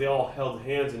thing is that they all held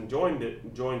hands and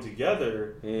joined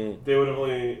together. They would have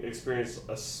only experienced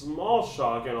a small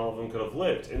shock, and all of them could have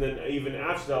lived. And then even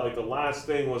after that, like the last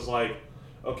thing was like,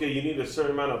 okay, you need a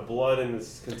certain amount of blood in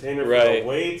this container for the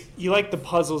weight. You like the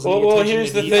puzzles and Well, the well, attention here's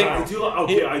to the detail.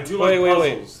 thing. I do like Wait.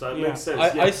 puzzles. That Yeah. makes sense.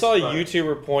 I yes, saw a but-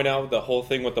 YouTuber point out the whole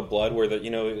thing with the blood where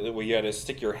where you had to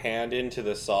stick your hand into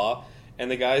the saw, and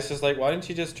the guy's just like, why didn't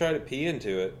you just try to pee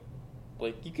into it?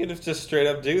 Like, you could have just straight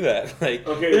up do that. Like,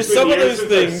 Okay, there's it's been some of years those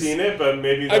since I've things. seen it, but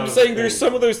maybe that I'm was saying the there's thing.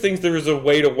 some of those things there is a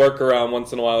way to work around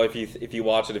once in a while if you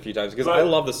watch it a few times because I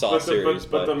love the Saw series.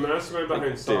 But the mastermind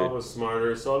behind Saw dude. was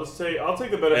smarter, so I'll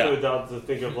take the benefit of the doubt to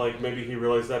think of like maybe he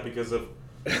realized that because of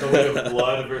the way of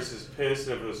blood versus piss,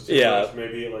 and if it was too much,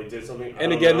 maybe it like did something.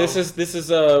 And again, this is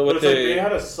But what it's like they had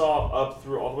to saw up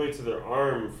through all the way to their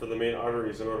arm for the main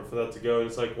arteries in order for that to go. And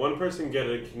it's like one person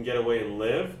can get away and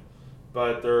live,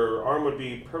 but their arm would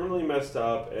be permanently messed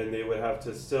up, and they would have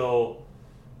to still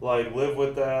like live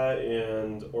with that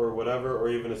and or whatever, or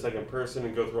even a second person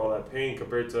and go through all that pain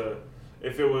compared to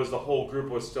if it was the whole group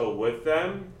was still with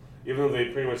them, even though they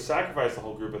pretty much sacrificed the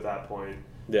whole group at that point.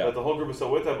 Yeah. But the whole group was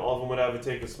still with them. All of them would have to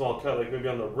take a small cut, like maybe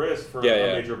on the wrist for Yeah, a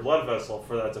yeah. major blood vessel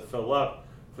for that to fill up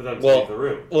for them to leave the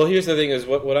room. Well, here's the thing: is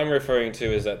what I'm referring to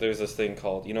is that there's this thing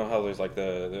called, you know how there's like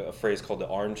a phrase called the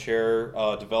armchair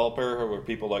developer, where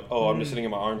people like, oh, I'm just sitting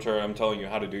in my armchair, I'm telling you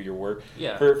how to do your work.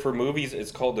 Yeah. For movies,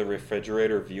 it's called the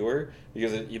refrigerator viewer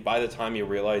because by the time you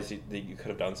realize that you could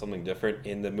have done something different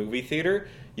in the movie theater,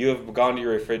 you have gone to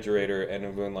your refrigerator and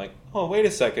have been like, oh, wait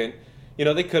a second,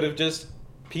 they could have just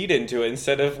peed into it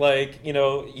instead of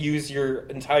use your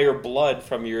entire blood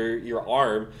from your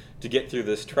arm to get through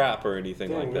this trap or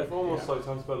anything like that. We've almost talked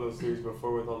about those series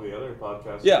before with all the other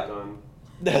podcasts Yeah. we've done.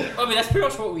 I mean, that's pretty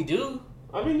much what we do.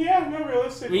 I mean, yeah, no,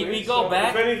 realistically. We go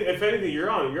back. If anything, you're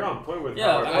on point with.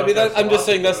 Yeah, how our I mean, podcast I'm just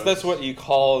saying philosophy that's goes. what you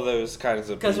call those kinds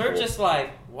of people. Because we're just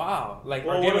like, wow. Like,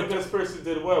 Well, our what Game if of this person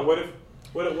did what? What if?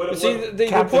 See, what? the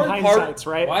Captain important part. Hindsight's,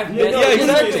 right? Why? Yeah,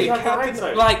 exactly. Captain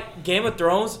Hindsight. Like, Game of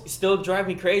Thrones still drive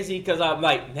me crazy because I'm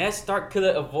like, Ned Stark could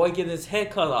have avoided getting his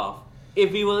head cut off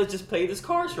if he would have just played his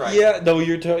cards right. Yeah, no,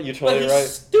 you're But totally he's right.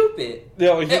 stupid.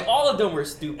 No, And all of them were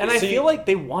stupid. And I See- feel like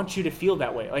they want you to feel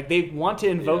that way. Like they want to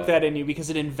invoke Yeah. that in you because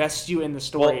it invests you in the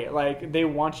story. Like they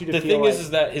want you to The feel thing like is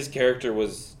that his character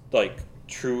was like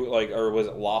true, like, or was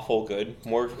it lawful good?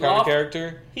 More kind of Lawful-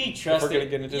 character. he trusted. gonna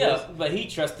get into yeah, this. but he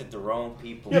trusted the wrong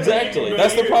people. Yeah, but Exactly. you-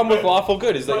 That's the you- problem with but- lawful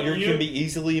good is that but you you- can be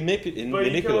easily But you can also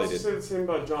manipulated. say the same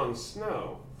about Jon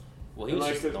Snow. Well, he And was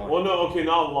like just the, annoying. well, no, okay,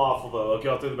 not lawful though. Okay,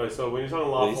 I'll take it back. So when he's not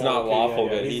lawful, he's not okay, lawful yeah,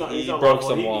 good. He's not, He he's not broke lawful.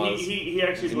 some He- laws. He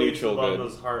actually He's believes neutral above good.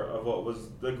 his heart of what was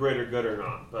the greater good or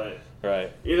not. But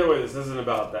Right. either way, this isn't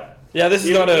about that. Yeah, this is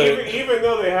Even, not a. even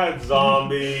though they had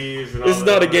zombies. And This all is that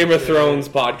not a other Game of shit. Thrones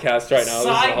podcast right now. This is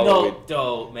Side a Halloween. note,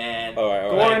 though, man. All right, all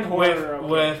Gore right. and horror, okay.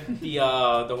 with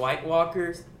the White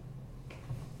Walkers,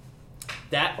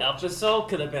 that episode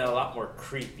could have been a lot more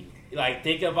creepy. Like,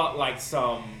 think about like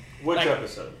some Which like,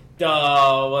 episode? the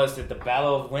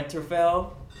Battle of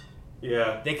Winterfell?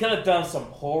 Yeah. They could have done some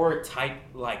horror type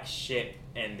like shit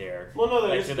in there. Well, no, they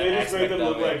Like, just to the made aspect them of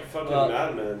look it. like fucking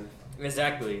madmen.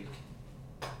 Exactly.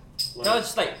 Like, No, it's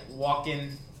just like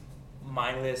walking,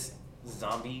 mindless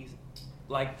zombies,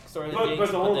 like sort of things.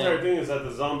 but the whole then- entire thing is that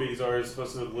the zombies are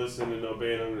supposed to listen and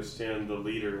obey and understand the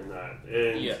leader in that,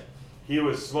 and Yeah. he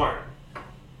was smart,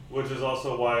 which is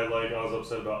also why like I was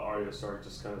upset about Arya Stark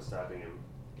just kind of stabbing him.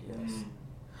 Yes.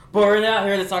 But we're not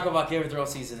here to talk about Game of Thrones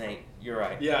season 8. You're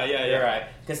right. Yeah, yeah, You're right.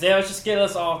 Because they was just getting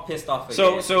us all pissed off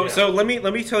again. So let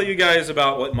me tell you guys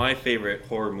about what my favorite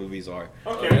horror movies are.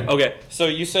 Okay. Okay, so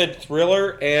you said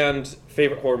thriller and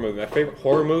favorite horror movie. My favorite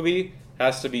horror movie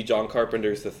has to be John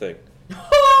Carpenter's The Thing.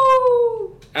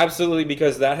 Absolutely,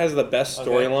 because that has the best Okay.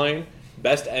 storyline,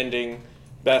 best ending,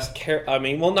 best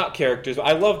not characters.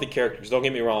 I love the characters. Don't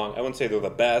get me wrong. I wouldn't say they're the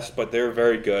best, but they're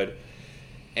very good.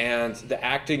 And the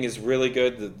acting is really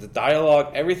good. The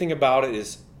dialogue, everything about it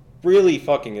is really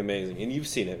fucking amazing. And you've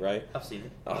seen it, right? I've seen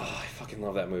it. Oh, I fucking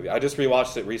love that movie. I just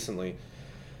rewatched it recently.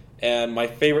 And my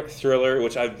favorite thriller,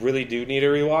 which I really do need to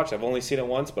rewatch, I've only seen it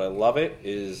once, but I love it,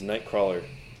 is Nightcrawler.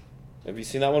 Have you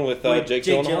seen that one with Jake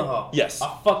Gyllenhaal? Yes.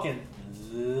 I fucking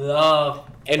love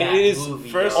And that it is- movie.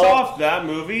 First yo. off, that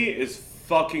movie is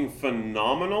fucking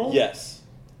phenomenal. Yes.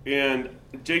 And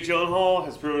Jake Gyllenhaal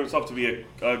has proven himself to be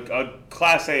a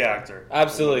Class A actor.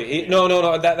 Absolutely.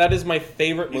 No. That is my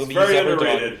favorite He's movie very he's ever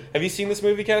underrated. done. Have you seen this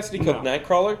movie, Cassidy, called No.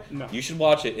 Nightcrawler? No. You should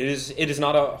watch it. It is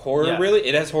not a horror, Yeah. really.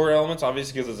 It has horror elements,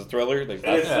 obviously, because it's a thriller. Like,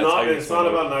 And it's that's how not. you It's get not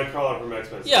started. about Nightcrawler from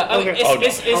X-Men. Yeah, I mean, Okay. Oh, no.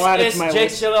 I'll add it it's to my Jake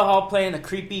list. Gyllenhaal playing a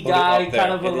creepy Put it guy, up there.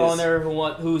 kind of a It is. loner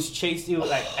who's chasing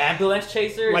like ambulance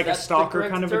chaser, Is Like a that the stalker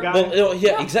correct kind of a term? guy? Well,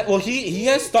 yeah, exactly. Well, he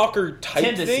has stalker type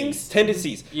Tendencies.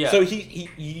 tendencies. Yeah. So he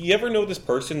you ever know this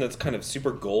person that's kind of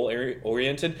super goal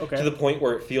oriented Okay. to the point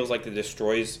where it feels like it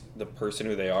destroys the person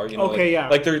who they are. You know, Okay, like, yeah.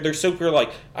 Like they're super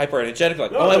like hyper energetic.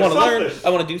 Like, No, oh, I they're want to learn. selfish. I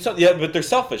want to do something. Yeah, but they're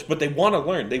selfish. But they want to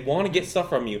learn. They want to get stuff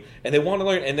from you, and they want to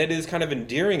learn. And that is kind of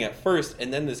endearing at first,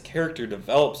 and then this character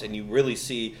develops, and you really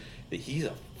see that he's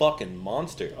a fucking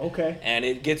monster. Okay. And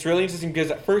it gets really interesting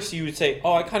because at first you would say,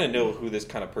 "Oh, I kind of know who this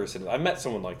kind of person is. I met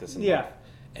someone like this in Yeah. life."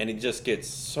 And it just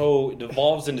gets it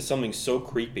devolves into something so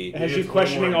creepy. It has He you is way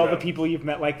questioning more all the in-depth. people you've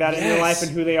met like that in your Yes. life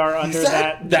and who they are under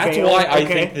that. That's veil. why I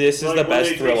Okay. think this is Like, the when best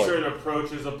they take thriller. certain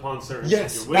approaches upon certain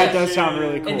Yes. situations. That does sound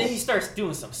really cool. And then he starts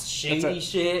doing some shady That's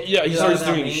shit. Yeah, he you know starts what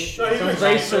I doing mean? sh- No, he's Some been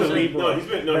very shady from the- cerebral. No, he's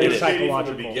been Very shady from the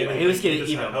psychological. beginning. He was He getting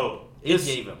just had even. hope. He was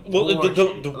It's- getting even Well, more the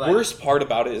shady. Like, worst part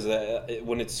about it is that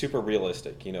when it's super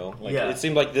realistic, you know, like Yeah. it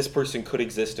seemed like this person could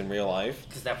exist in real life.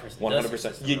 because that person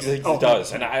 100%. does He exist. Oh,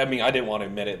 does, and I mean, I didn't want to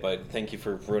admit it, but thank you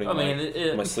for ruining I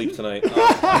mean, my sleep tonight. I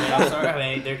mean, I'm sorry.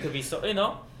 I mean, there could be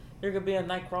there could be a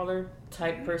Nightcrawler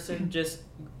type person just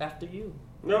after you.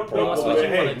 Nope. Well, Nope. that's Well, what you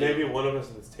hey, wanna do. maybe one of us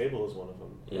at this table is one of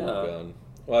them. Yeah. Oh, God.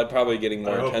 Well, I'd probably getting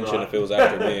more I hope attention not. if it was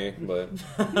after me, but.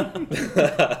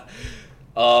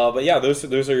 But yeah,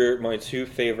 those are my two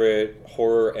favorite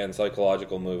horror and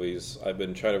psychological movies. I've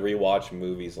been trying to rewatch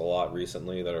movies a lot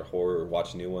recently that are horror, or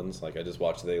watch new ones. Like I just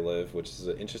watched They Live, which is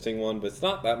an interesting one, but it's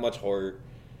not that much horror.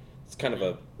 It's kind of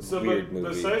a So, weird but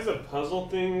movie. besides the puzzle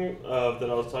thing that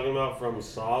I was talking about from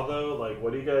Saw, though, like,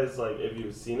 what do you guys like? If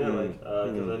you've seen it, like,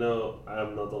 because I know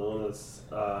I'm not the only one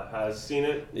that has seen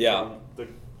it. Yeah. From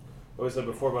what I said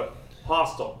before, but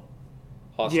Hostel.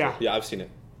 Hostel. Yeah. Yeah, I've seen it.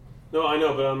 No, I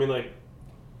know, but I mean, like,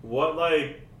 what,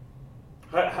 like,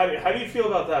 How do you feel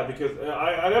about that? Because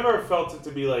I never felt it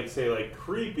to be like, say, like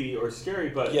creepy or scary,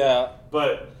 but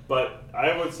but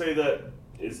I would say that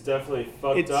it's definitely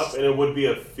fucked up, and it would be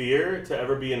a fear to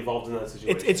ever be involved in that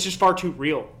situation. It's just far too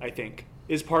real, I think,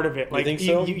 is part of it. Like, you think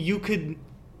so? You could.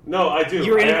 No, I do.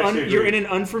 You're You're in an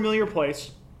unfamiliar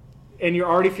place, and you're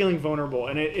already feeling vulnerable,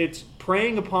 and it's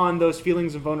preying upon those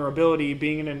feelings of vulnerability,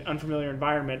 being in an unfamiliar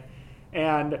environment,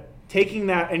 and taking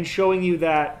that and showing you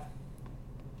that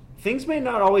things may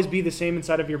not always be the same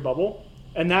inside of your bubble,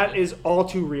 and that is all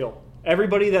too real.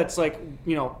 Everybody that's like,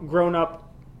 grown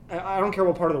up, I don't care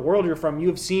what part of the world you're from, you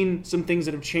have seen some things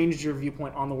that have changed your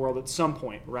viewpoint on the world at some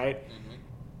point, right? Mm-hmm.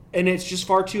 And it's just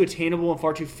far too attainable and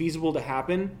far too feasible to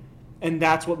happen, and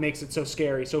that's what makes it so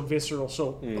scary, so visceral,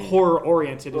 so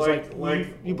horror-oriented. It's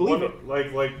you believe it.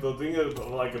 Like the thing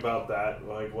about that,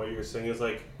 like what you're saying is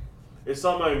like, it's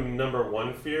not my number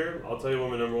one fear. I'll tell you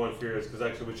what my number one fear is, because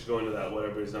actually we should go into that, what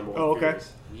everybody's number one fear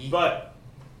is. But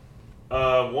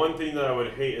one thing that I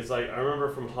would hate is, like, I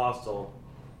remember from Hostel,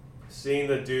 seeing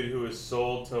the dude who was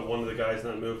sold to one of the guys in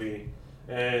that movie,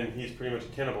 and he's pretty much a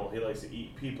cannibal. He likes to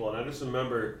eat people, and I just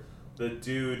remember the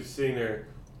dude sitting there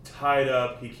tied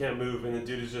up, he can't move, and the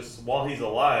dude is just, while he's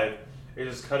alive, is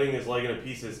just cutting his leg into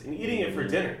pieces and eating it for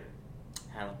dinner.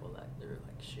 Hannibal Lecter,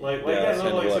 like shit.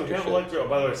 Some Hannibal Lecter. Oh,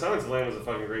 by the way, Silence of the Lambs is a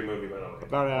fucking great movie, by the way.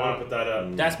 I want to put that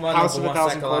up. That's my House number of a one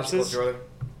Thousand psychological Corpses? thriller.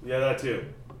 Yeah, that too.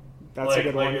 That's a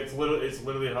good one. It's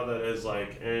literally how that is,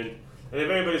 like, and if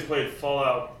anybody's played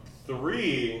Fallout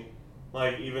 3,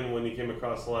 like, even when you came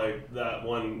across, like, that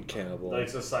one cannibal, like,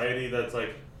 society that's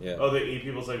like, oh, they eat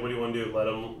people, it's like, what do you want to do? Let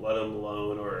them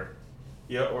alone, or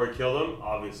kill them?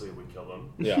 Obviously, we kill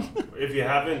them. Yeah. If you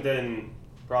haven't, then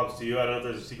props to you. I don't know if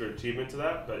there's a secret achievement to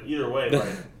that, but either way,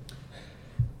 like,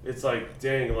 it's like,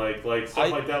 dang, like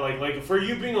stuff like that, like for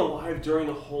you being alive during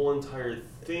the whole entire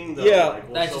thing, though. Yeah.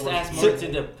 Like, That just adds more to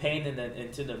the pain and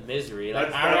into the misery.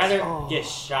 Like, I'd rather get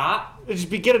shot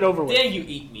get it over with. than you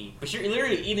eat me, but you're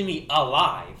literally eating me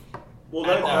alive. Well,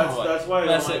 that's why I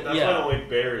don't like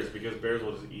bears, because bears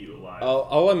will just eat you alive.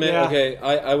 I'll admit, okay,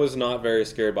 I was not very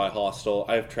scared by Hostel.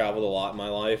 I've traveled a lot in my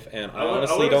life, and I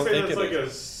honestly don't think it's like a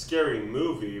scary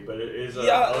movie, but it is.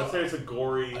 I would say it's a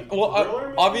gory thriller.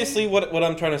 Maybe? Obviously, what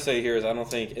I'm trying to say here is I don't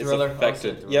think it's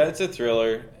affected. Yeah, it's a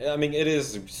thriller. I mean, it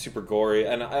is super gory,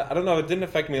 and I don't know. It didn't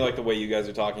affect me like the way you guys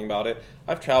are talking about it.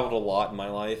 I've traveled a lot in my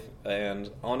life, and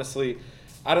honestly,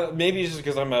 maybe it's just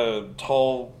because I'm a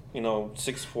tall,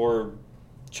 6'4",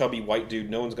 chubby white dude.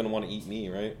 No one's gonna want to eat me,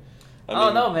 right?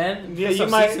 No, man. Yeah, you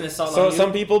might.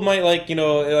 Some people might like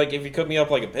if you cook me up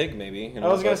like a pig, maybe. I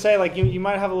was gonna say you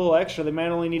might have a little extra. They might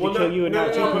only need to kill you and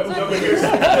not two.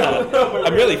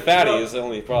 I'm really fatty is the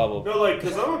only problem. No, like,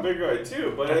 because I'm a big guy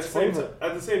too, but at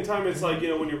the same time, it's like,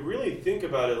 when you really think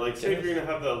about it, like, say if you're gonna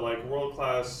have the like world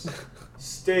class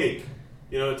steak.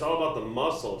 It's all about the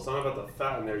muscle. It's not about the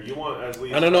fat in there. You want at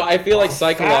least... I don't know. I feel like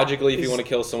psychologically, if you want to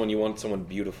kill someone, you want someone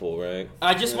beautiful, right?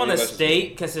 I just want to state,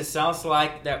 because it sounds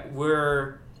like that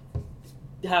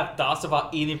have thoughts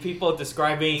about eating people,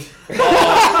 describing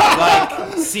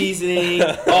like seasoning,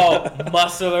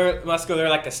 muscular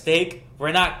like a steak.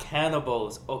 We're not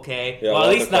cannibals, okay? Yeah, well, at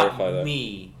least not that.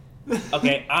 Me.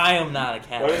 Okay, I am not a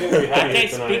cannibal. I can't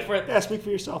speak for... Yeah, speak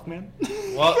for yourself, man.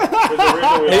 Well,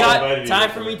 time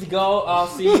for me to go. I'll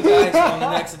see you guys on the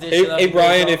next edition. Hey,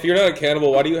 Brian, if you're not a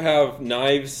cannibal, why do you have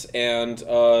knives and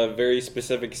a very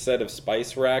specific set of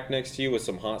spice rack next to you with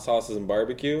some hot sauces and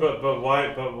barbecue? But why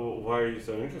are you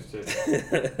so interested?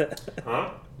 Huh?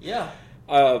 Yeah.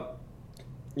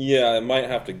 Yeah, I might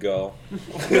have to go.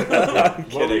 What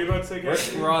were you about to say,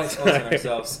 guys? We're all exposing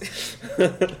ourselves.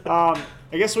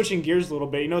 I guess switching gears a little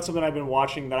bit, it's something I've been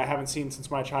watching that I haven't seen since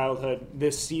my childhood.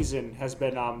 This season has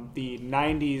been the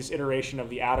 90s iteration of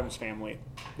the Addams Family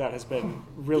that has been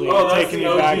really taking me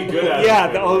back.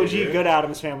 The OG Good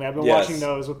Addams Family. I've been watching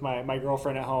those with my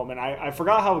girlfriend at home, and I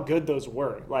forgot how good those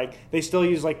were. Like, they still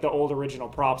use like the old original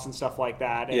props and stuff like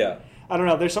that. And I don't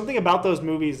know. There's something about those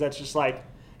movies that's just like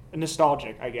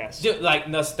nostalgic, I guess. Dude, like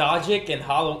nostalgic and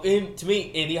Halloween. To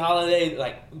me, indie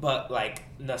holiday, but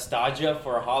nostalgia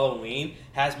for Halloween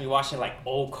has me watching like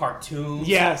old cartoons.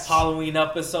 Yes. Halloween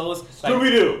episodes.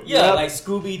 Scooby-Doo. Yeah, like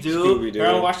Scooby-Doo.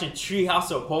 I'm watching Treehouse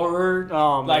of Horror.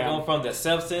 Oh, like man. going from The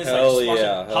Simpsons. Hell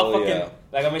yeah.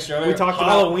 Like I'm sure we talked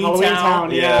Halloween about Halloween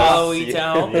Town. Yeah. Halloween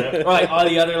Town. Or like all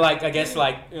the other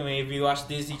if you watch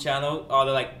Disney Channel, all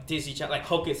the Disney Channel, like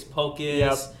Hocus Pocus.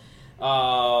 Yep.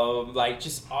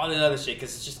 Just all the other shit,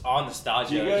 because it's just all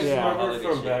nostalgia. Do you guys remember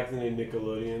from back in the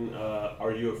Nickelodeon,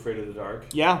 Are You Afraid of the Dark?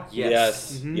 Yeah.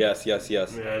 Yes. Mm-hmm. Yes.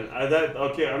 Man, I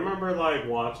remember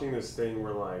watching this thing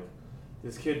where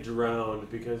this kid drowned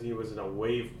because he was in a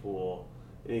wave pool,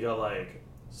 and he got like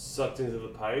sucked into the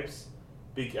pipes.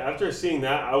 After seeing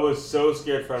that, I was so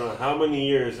scared for I don't know how many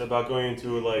years about going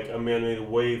into like a man-made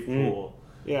wave pool.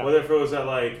 Yeah. Whether if it was at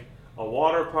like a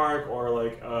water park or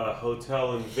like a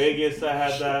hotel in Vegas that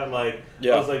had that, like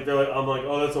I was like, I'm like,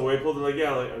 oh, that's a wave pool. They're like,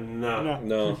 yeah, I'm like,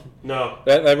 no.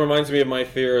 That reminds me of my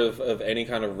fear of any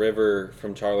kind of river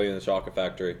from Charlie and the Chocolate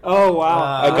Factory. Oh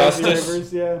wow, Augustus,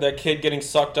 Rivers, yeah. that kid getting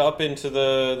sucked up into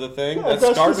the thing. Yeah,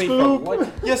 that scarred me Spoop. from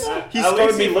what? Yes, he At scarred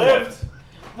least me he from lived.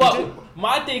 Well,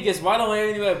 my thing is, why don't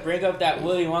anyone bring up that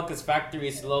Willy Wonka's factory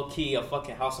is low key a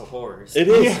fucking house of horrors? It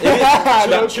is. Yeah,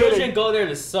 no Children kidding. go there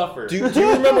to suffer. Do you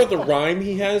remember the rhyme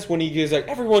he has when he goes like,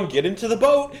 "Everyone get into the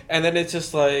boat," and then it's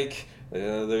just like,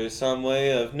 "There's some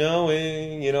way of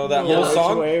knowing," you know that Yeah. whole Which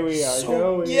song. way we are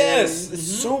going. Yes, it's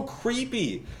so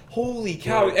creepy. Holy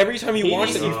cow! Yeah. Every time you He watch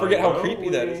it, needs you to- forget how creepy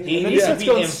that is. He And then needs he to starts be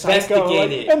going psycho, like,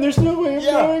 investigated. and there's no way of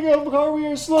Yeah. knowing how far we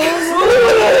are slowing.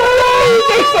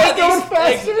 They start going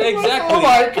faster. Exactly. Oh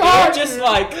my god! They're just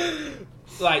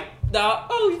like, nah,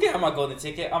 oh, you can have my golden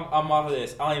ticket. I'm off of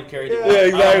this. I don't even care anymore. Yeah, I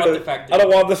don't want exactly. the factory. I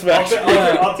don't want this I'll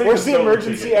factory. take Where's the silver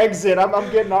emergency ticket. exit?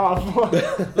 I'm getting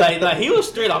off. Like he was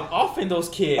straight up offing those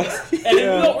kids, and then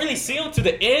Yeah. you don't really see them to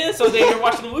the end. So then you're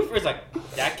watching the movie, it's like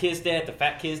that kid's dead, the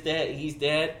fat kid's dead, he's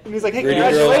dead. And he's like, hey, Pretty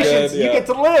girl's congratulations, dead, you yeah. get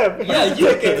to live. Yeah, you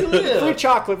get to live. Free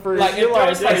chocolate for Like, your if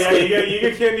life. there's, Yeah, you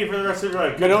get candy for the rest of your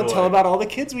life. But don't Good tell boy. about all the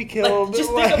kids we killed. Like,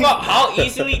 just Like- think about how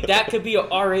easily that could be an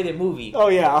R-rated movie. Oh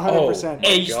yeah, 100%. And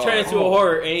you just God. turn into a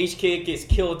horror, and each kid gets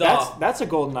killed off. That's a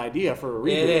golden idea for a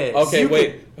reboot. It is. Okay, You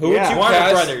wait. could- Who would yeah. you Warner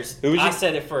cast? Brothers. Who would you I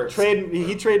said it first.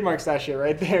 He trademarks that shit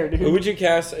right there, dude. Who would you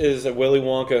cast as a Willy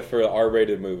Wonka for an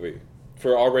R-rated movie?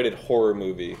 For an R-rated horror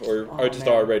movie, or just an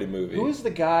man. R-rated movie? Who's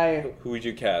the guy? Who would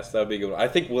you cast? That would be a good one. I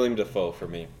think William Dafoe for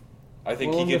me. I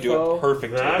think Willem he could do Dafoe? it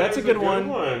perfectly. That's is a good one.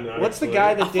 What's the actually. guy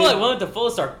I that feel did like one of the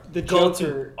Dafoe's are the go-to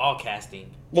Joker? all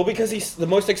casting. Well, because he's the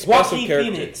most expressive Joaquin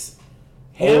character. Phoenix.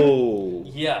 him? Oh,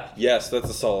 Yeah. yes, that's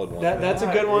a solid one. That's a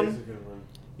That good is one. a good one.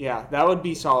 Yeah, that would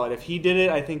be solid. If he did it,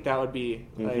 I think that would be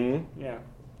like, Mhm. yeah.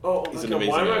 Oh, He's an God,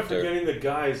 amazing why am I actor. forgetting the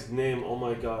guy's name? Oh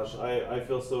my gosh, I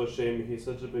feel so ashamed. He's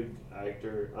such a big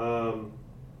actor.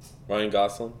 Ryan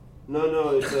Gosling,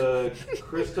 No, it's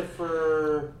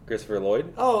Christopher. Christopher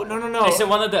Lloyd. Oh no. Is it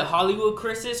one of the Hollywood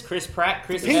Chris's? Chris Pratt,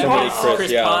 Chris Pink Evans, Chris,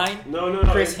 Chris yeah. Pine, No.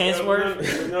 Chris it's,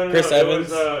 Hemsworth? No, Chris it Evans?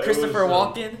 was, it Christopher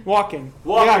was, Walken? Walken.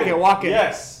 Walken. Yeah, okay, Walken.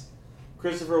 Yes,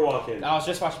 Christopher Walken. I was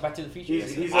just watching Back to the Future.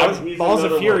 He's Balls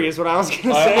of another Fury one. is what I was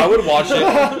gonna say. I would watch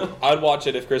it. I'd watch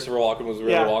it if Christopher Walken was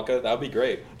really Yeah. Wonka. That'd be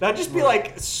great. That'd just be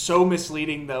like so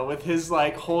misleading though, with his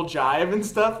like whole jive and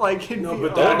stuff. Like, it'd No, be-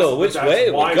 but Don't that's, know which that's way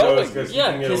why we're though, going. is 'cause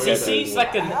Yeah, can get because away he with seems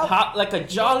it. like a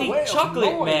jolly Way of chocolate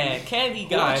knowing man, candy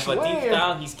guy, which but way deep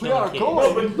down he's we killing are kids.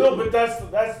 going. No, but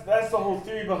that's the whole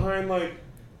theory behind like,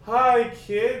 hi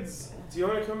kids, do you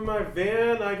want to come in my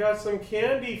van? I got some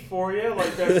candy for you.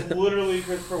 Like that's literally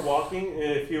Christopher Walken, and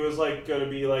if he was like gonna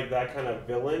be like that kind of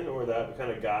villain or that kind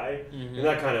of guy in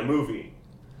that kind of movie,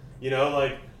 you know,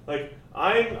 like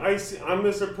I'm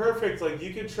Mr. Perfect. Like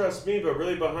you can trust me, but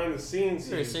really behind the scenes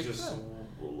You're he's sick just of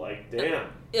like damn.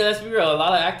 Yeah, let's be real. A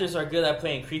lot of actors are good at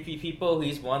playing creepy people.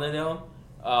 He's one of them.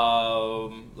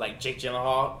 Like Jake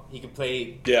Gyllenhaal, he could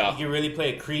play. Yeah. He could really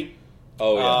play a creep.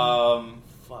 Oh yeah.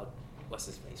 What's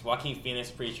his face? Joaquin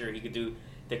Phoenix, pretty sure he could do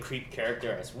the creep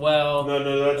character as well.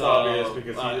 No, that's obvious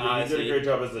because he did honestly, a great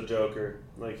job as the Joker.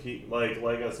 Like he, like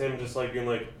as him, just like being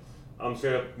like, I'm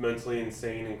straight up mentally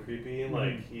insane and creepy, and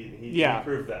like he Yeah.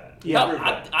 proved that. He Yeah. No, proved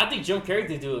that. I think Jim Carrey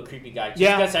could do a creepy guy. Just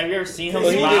Yeah. because have you ever seen him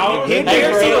Well, he did- smile? he Have did you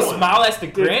ever seen him great. smile as the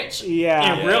Grinch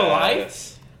Yeah. in real life?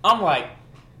 Yes. I'm like,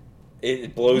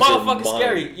 It blows your motherfucking mind.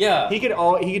 scary. Yeah. He could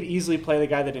easily play the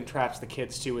guy that entraps the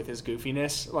kids too with his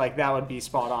goofiness. Like that would be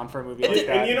spot on for a movie like that.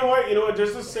 And you know what?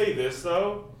 Just to say this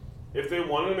though, if they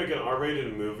wanted to make an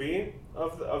R-rated movie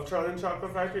of Charlie and the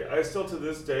Chocolate Factory, I still to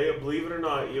this day, believe it or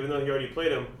not, even though he already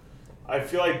played him, I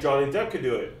feel like Johnny Depp could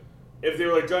do it. If they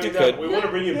were like Johnny You Depp, could. we want to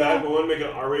bring you Yeah. back, we want to make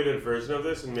an R-rated version of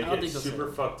this and make I don't it think that's super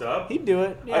it. fucked up. He'd do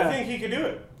it. Yeah. I think he could do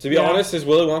it. To be Yeah. honest, his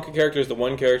Willy Wonka character is the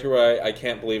one character where I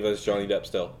can't believe that's Johnny Depp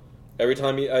still. Every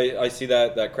time I see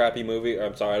that crappy movie, or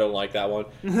I'm sorry, I don't like that one.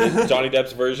 It's Johnny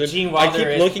Depp's version. Gene I Wilder keep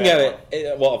is looking the at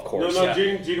better it. Well, of No, course. no,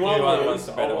 yeah. Gene Wilder Wilder was was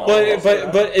the better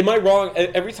one. But am I wrong?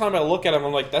 Every time I look at him,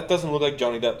 I'm like, that doesn't look like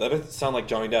Johnny Depp. That doesn't sound like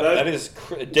Johnny Depp. That- That is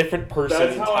a different person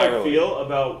That's how entirely. I feel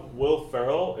about Will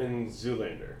Ferrell in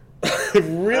Zoolander.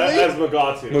 Really? As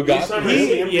Mugatu. Mugatu? Each time I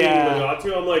see him Yeah. being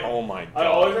Mugatu, I'm like, Oh my I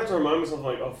always god. have to remind myself,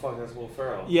 like, oh fuck, that's Will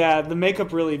Ferrell. Yeah, the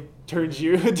makeup really turns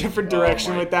you a different Oh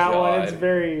direction my with that one. God. It's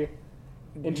very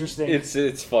interesting.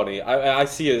 It's funny. I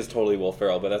see it as totally Will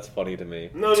Ferrell, but that's funny to me.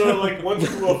 No, like once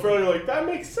it's Will Ferrell, you're like, that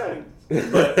makes sense.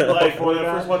 But like when I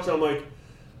first watched it, I'm like,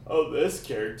 oh, this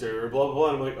character, blah blah blah.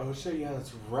 And I'm like, oh shit, yeah,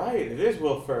 that's right. It is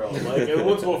Will Ferrell. Like, and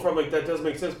once Will Ferrell, I'm like, that does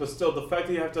make sense. But still, the fact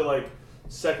that you have to like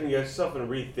second guess yourself and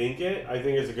rethink it, I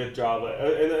think is a good job.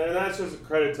 And that's just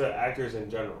credit to actors in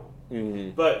general.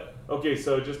 Mm-hmm. But okay,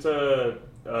 so just to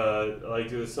like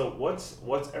do this. So what's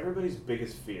everybody's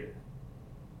biggest fear?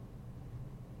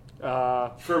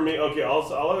 For me, okay, I'll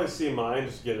always see mine.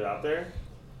 Just to get it out there.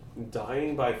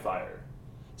 Dying by fire.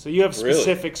 So you have Really?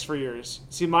 specifics for yours.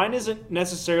 See, mine isn't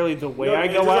necessarily the way No, I it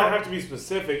go doesn't out. have to be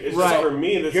specific. It's Right. just for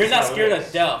me. This You're is not how it scared is.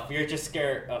 of death. You're just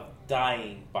scared of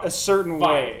dying. By A certain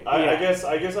fire. way. I Yeah. guess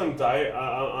I'm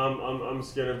I'm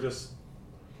scared of just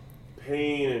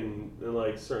pain and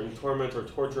like certain torment or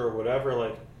torture or whatever.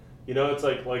 Like, you know, it's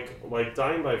like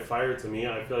dying by fire to me.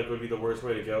 I feel like would be the worst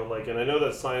way to go. Like, and I know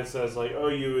that science says like, oh,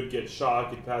 you would get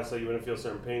shocked, you'd pass out, you wouldn't feel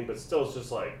certain pain, but still, it's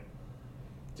just like,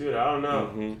 dude, I don't know.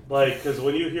 Mhm. Like, because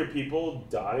when you hear people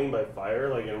dying by fire,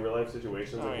 like in real life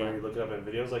situations, Oh, like yeah. when you look it up in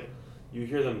videos, like you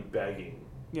hear them begging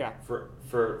Yeah. for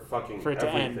fucking For it to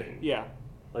everything. end. Yeah.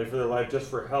 Like for their life, just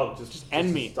for help, just end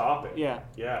to me. stop it. Yeah.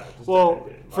 Yeah. Just to Well,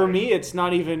 end it. for Like, me, it's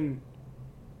not even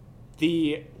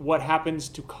what happens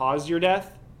to cause your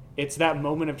death. It's that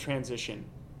moment of transition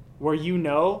where you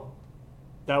know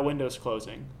that window's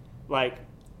closing. Like,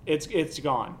 it's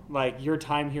gone. Like, your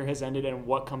time here has ended, and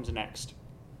what comes next?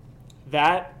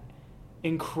 That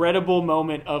incredible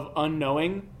moment of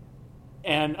unknowing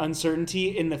and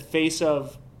uncertainty in the face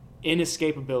of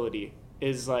inescapability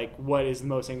is like what is the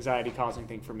most anxiety causing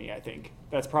thing for me. I think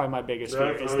that's probably my biggest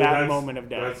fear, is that moment of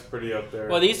death. That's pretty up there.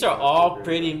 Well, these are That's all pretty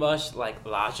pretty good. much like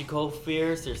logical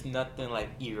fears. There's nothing like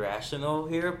irrational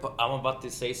here, but I'm about to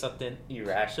say something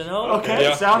irrational. Okay,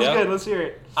 Yeah, sounds yeah. good. Let's hear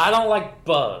it. I don't like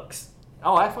bugs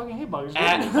Oh, I fucking hate bugs. dude.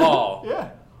 at all. Yeah.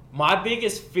 My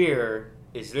biggest fear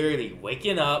is literally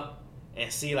waking up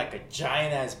and see like a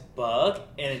giant ass bug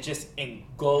and it just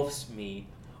engulfs me,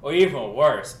 or even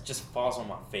worse, just falls on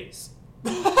my face.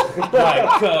 Like,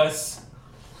 cause It's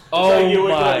oh like you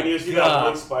wake up my and you see that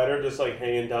one god, spider just like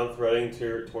hanging down, threading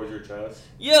towards your chest.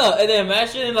 yeah. And then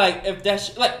imagine like if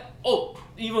that's like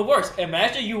even worse.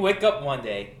 Imagine you wake up one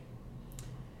day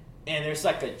and there's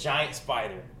like a giant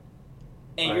spider.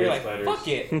 And I you're hate like, spiders. fuck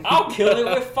it, I'll kill it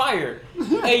with fire.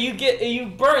 And you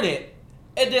burn it.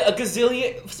 And then a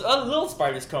gazillion little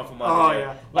spiders come from under Oh, there.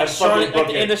 yeah. Like I'd Charlotte fucking at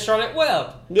the book end it. of Charlotte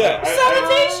Web. Yeah.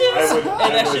 Salutations! I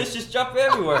And that would- shit's just jumping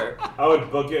everywhere. I would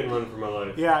book it and run for my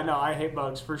life. Yeah, no, I hate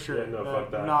bugs for sure. Yeah, no,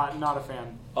 fuck that. Not a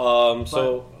fan.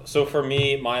 So for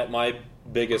me, my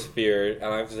biggest fear, and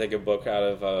I have to take a book out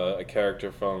of a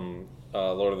character from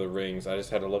Lord of the Rings. I just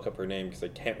had to look up her name because I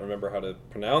can't remember how to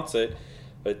pronounce it.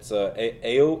 But it's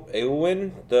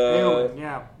Eowyn. Eowyn,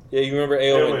 yeah. Yeah, you remember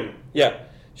Eowyn? Eowyn. Yeah.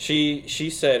 She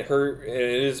said it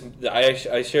is.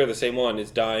 I share the same one.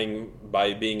 Is dying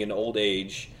by being in old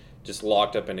age, just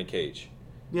locked up in a cage,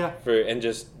 Yeah. and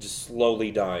just slowly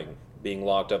dying, being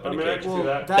locked up I in mean, a I cage. can see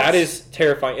that. That is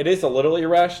terrifying. It is a little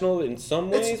irrational in some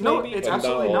It's- ways, no, maybe. it's but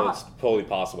absolutely no, not. It's totally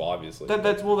possible, obviously.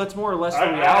 That's more or less the I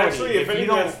reality. actually, if you anything,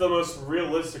 don't, that's the most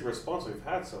realistic response we've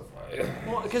had so far.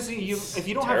 well, because if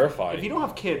you don't terrifying. if you don't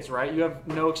have kids, right? You have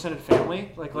no extended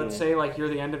family. Like, let's say like you're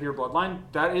the end of your bloodline.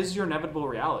 That is your inevitable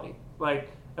reality. Like,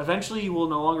 eventually you will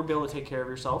no longer be able to take care of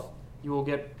yourself. You will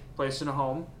get placed in a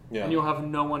home, Yeah. and you'll have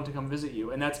no one to come visit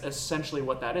you, and that's essentially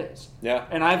what that is. Yeah.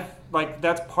 And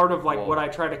that's part of like Well- what I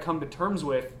try to come to terms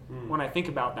with when I think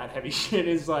about that heavy shit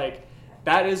is like,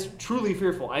 that is truly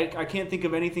fearful. I can't think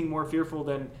of anything more fearful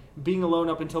than being alone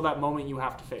up until that moment you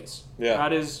have to face. Yeah.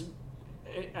 That is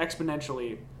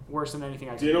exponentially worse than anything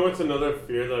I Do you know what's another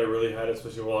fear that I really had,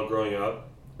 especially while growing up?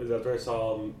 Is after I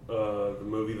saw the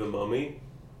movie The Mummy.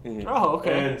 Oh,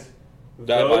 okay. And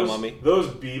Died by those, mummy. those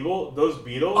beetles, Oh, or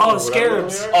whatever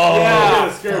scarabs. they are. Oh, yeah,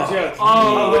 the scarabs, yeah. Oh,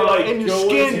 How they like in your go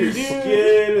skin, into your dude.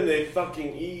 skin and they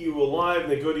fucking eat you alive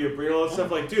and they go to your brain and all that stuff.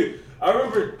 Like, dude, I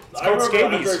remember called after I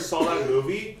scabies. saw that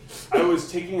movie, I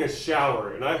was taking a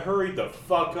shower and I hurried the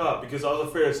fuck up because I was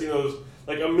afraid of seeing those,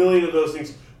 like a million of those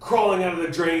things crawling out of the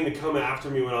drain to come after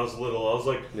me when I was little. I was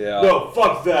like, Yeah. no,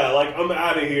 fuck that. Like, I'm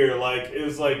out of here. Like, it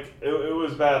was like, it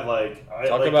was bad. Like,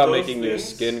 Talk like about those making your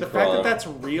things- skin the fact crawl. that that's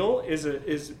real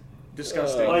is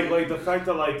disgusting. like the fact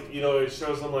that like you know it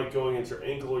shows them like going into your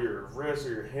ankle or your wrist or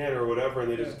your hand or whatever,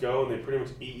 and they just go and they pretty much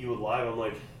eat you alive. I'm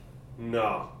like,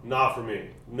 no, not for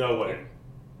me, no way.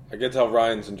 I can tell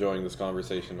Ryan's enjoying this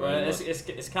conversation. Well, Ryan.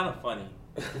 it's kind of funny.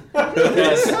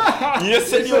 Because you just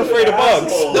said you were afraid of bugs.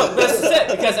 Asshole. No, that's it.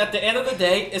 Because at the end of the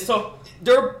day,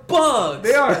 they're bugs.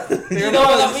 They are. You know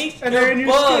what I mean? And they're in your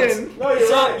bugs. skin. No, you're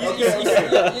So right. you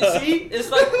Okay. see,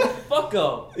 it's like fuck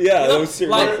them. Yeah, You know, no, seriously.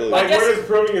 Like, I Like, we're guess just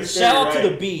proving it's shout out right. to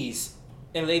the bees.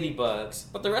 and ladybugs.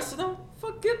 But the rest of them,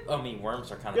 fuck it. I mean,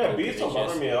 worms are kind of Yeah, bees don't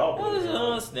bother me at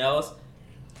all. Snails.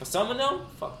 But some of them,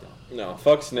 fuck them. No,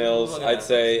 fuck snails, Look at I'd that.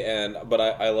 say, but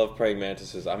I love praying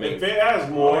mantises. I mean, If it has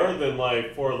more than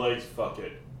like 4 legs, fuck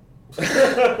it. Like,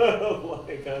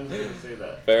 I'm just gonna say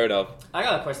that. fair enough. I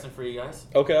got a question for you guys.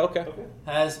 Okay. Okay.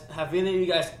 Have any of you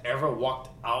guys ever walked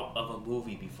out of a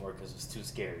movie before because it was too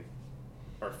scary,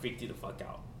 or freaked you the fuck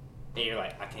out? And you're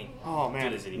like, I can't Oh, do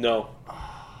man. this anymore. No,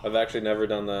 I've actually never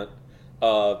done that.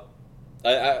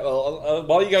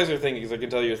 While you guys are thinking, because I can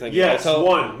tell you're thinking. Yes, I'll tell,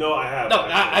 one. No, I have. No,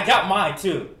 I got mine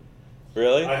too.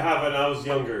 Really? I have, and I was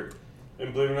younger.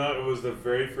 And believe it or not, it was the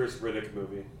very first Riddick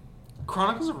movie.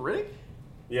 Chronicles of Riddick?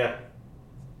 Yeah.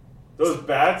 Those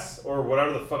bats, or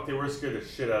whatever the fuck they were, scared the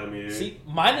shit out of me, dude. See,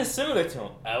 mine is similar to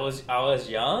him. I was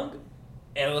young,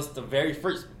 and it was the very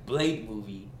first Blade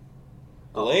movie.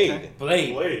 Blade.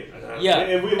 Blade. Blade. Yeah,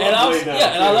 And we love I was, Blade now,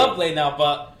 yeah, and I too. love Blade now,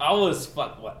 but I was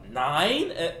what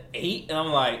 9, 8, and I'm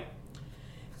like,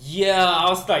 yeah,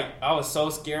 I was so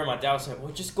scared. My dad was like,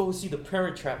 well, just go see The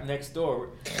Parent Trap next door.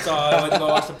 So I went to go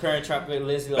watch The Parent Trap with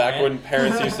Lizzie Lohan. Back when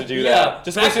parents used to do Yeah, that.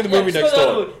 Just go see the movie just next go to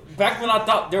door. the movie. Back when I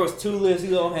thought there was 2 Lizzie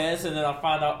Lohans, and then I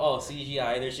found out, oh,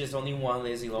 CGI, there's just only 1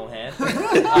 Lizzie Lohan.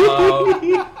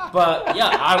 But yeah,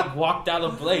 I walked out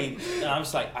of Blade, and I'm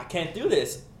just like, I can't do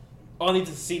this. Only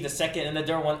to see the second and the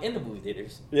third one in the movie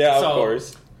theaters. Yeah, So, of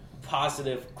course.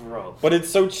 Positive growth. But it's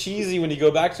so cheesy when you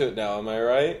go back to it now, am I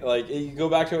right? Like, you go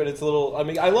back to it and it's a little... I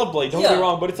mean, I love Blade, don't get Yeah. me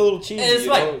wrong, but it's a little cheesy, And it's you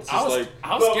like, know? It's I just was, like...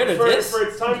 I was scared of for, this. For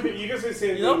its time, you can say the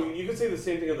same You know? thing. You can say the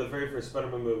same thing of the very first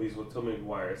Spider-Man movies with Tobey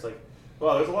Maguire. It's like,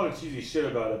 well, there's a lot of cheesy shit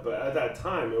about it, but at that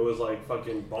time, it was like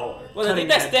fucking baller. Well, the thing Cutting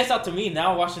that edge. stands out to me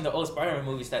now watching the old Spider-Man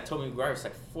movies that Tobey Maguire was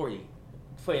like 40,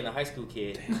 playing a high school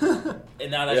kid, and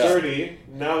now that's Yeah. 30.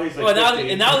 Now he's like well, now 50.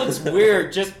 and now it looks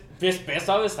weird. Just based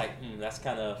off, it's like that's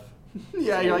kind of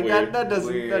Yeah, you're like, Weird. that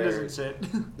doesn't Weird. sit.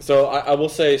 So I will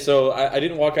say, I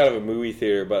didn't walk out of a movie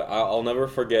theater, but I'll never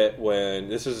forget when...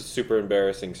 This is a super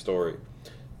embarrassing story.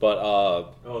 But, Oh,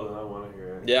 then I want to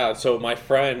hear it. yeah, so my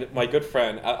good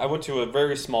friend, I went to a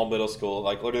very small middle school,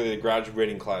 like literally the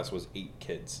graduating class was 8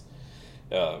 kids.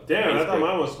 Damn, I eighth thought grade.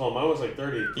 mine was small. Mine was like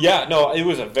 30. Yeah, no, it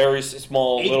was a very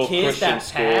small 8 little kids Christian that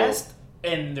school. passed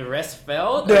and the rest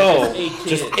failed. No, or just 8 kids.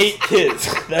 just 8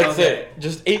 kids. That's Okay. it.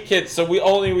 Just 8 kids. So we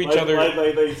all knew each Like, other.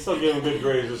 like they still give them good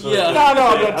grades. Or something. Yeah.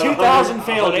 No, the 2000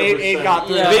 failed, 8 got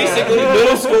through. Yeah. Basically,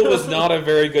 middle school was not a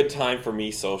very good time for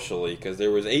me socially because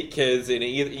there was 8 kids and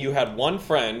you had one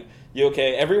friend.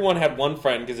 Everyone had one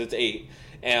friend because it's 8,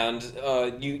 and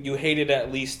you hated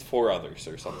at least 4 others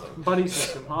or something. Buddy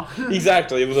system, huh?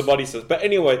 Exactly, it was a buddy system. But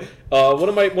anyway, one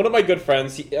of my good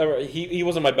friends, he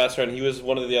wasn't my best friend. He was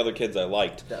one of the other kids I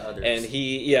liked, The others. and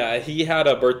he had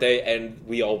a birthday, and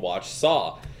we all watched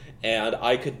Saw, and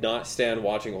I could not stand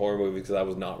watching horror movies because I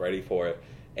was not ready for it.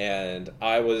 And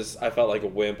I felt like a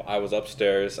wimp. I was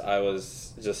upstairs. I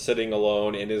was just sitting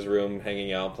alone in his room,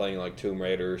 hanging out, playing like Tomb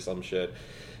Raider or some shit.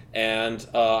 And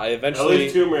I At eventually...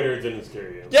 least Tomb Raider didn't scare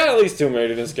you. Yeah, at least Tomb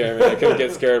Raider didn't scare me. I couldn't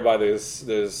get scared by those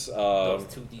Those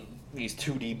 2D. these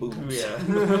 2D boobs. Yeah.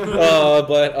 Yo,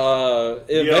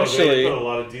 they Eventually... put a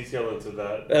lot of detail into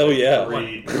that. Oh, yeah.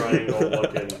 3 triangle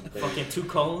looking thing. Fucking 2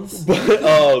 cones.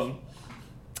 But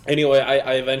anyway,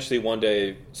 I eventually one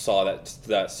day saw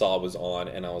that Saw was on,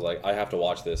 and I was like, I have to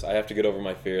watch this. I have to get over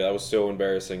my fear. That was so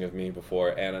embarrassing of me before.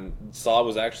 And Saw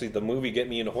was actually the movie get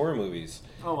me into horror movies.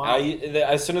 Oh, wow.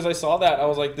 As soon as I saw that, I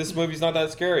was like, this movie's not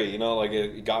that scary. You know, like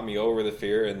it got me over the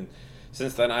fear. And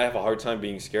since then, I have a hard time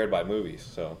being scared by movies.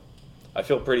 So I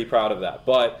feel pretty proud of that.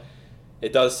 But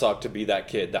it does suck to be that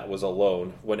kid that was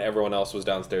alone when everyone else was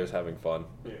downstairs having fun.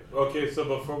 Yeah. Okay, so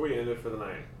before we end it for the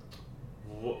night,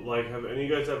 like, have any of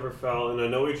you guys ever felt, and I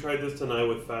know we tried this tonight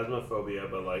with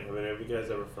Phasmophobia, but like, have any of you guys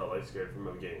ever felt like scared from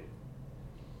a game?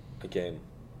 A game.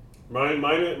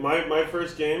 My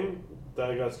first game that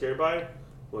I got scared by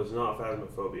was not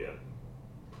Phasmophobia.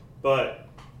 But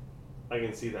I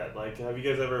can see that. Like, have you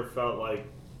guys ever felt like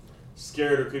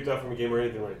scared or creeped out from a game or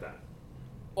anything like that?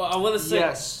 Well, I want to say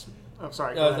Yes. Oh,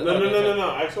 sorry. go Uh, ahead. No.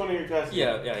 I just want to hear your test.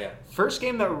 Yeah. First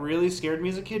game that really scared me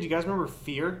as a kid, you guys remember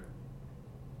Fear?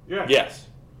 Yeah. Yes.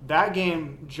 That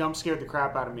game jump scared the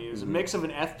crap out of me. It was a mix of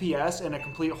an FPS and a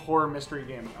complete horror mystery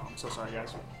game. Oh, I'm so sorry,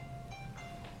 guys.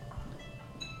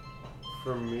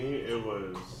 For me, it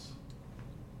was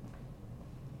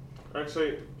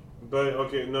actually, but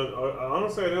okay, no.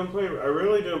 Honestly, I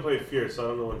really didn't play Fear, so I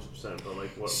don't know 100%. But like,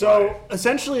 what? So why?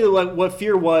 essentially, like what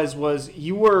Fear was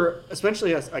you were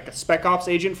essentially like a spec ops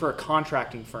agent for a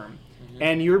contracting firm,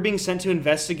 and you were being sent to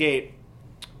investigate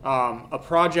a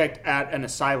project at an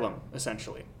asylum,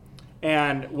 essentially.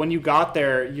 And when you got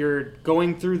there, you're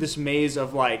going through this maze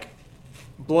of like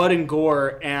blood and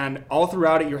gore, and all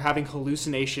throughout it you're having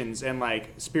hallucinations and like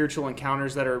spiritual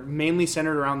encounters that are mainly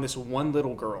centered around this one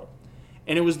little girl.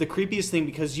 And it was the creepiest thing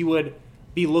because you would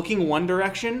be looking one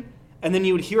direction and then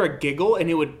you would hear a giggle and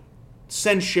it would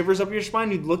send shivers up your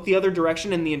spine. You'd look the other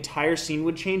direction and the entire scene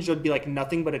would change. There would be like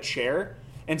nothing but a chair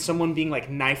and someone being like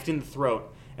knifed in the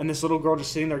throat, and this little girl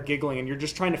just sitting there giggling, and you're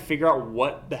just trying to figure out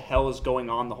what the hell is going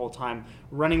on the whole time,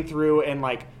 running through and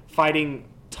like fighting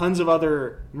tons of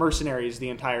other mercenaries the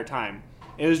entire time.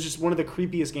 It was just one of the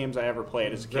creepiest games I ever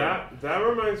played as a kid. That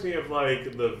reminds me of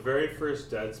like the very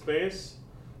first Dead Space.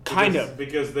 Kind of.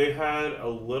 Because they had a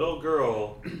little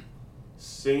girl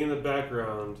sing in the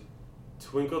background,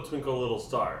 Twinkle Twinkle Little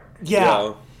Star.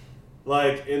 Yeah.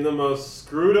 Like, in the most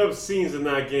screwed up scenes in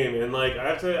that game. And, like,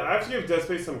 I have to give Dead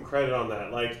Space some credit on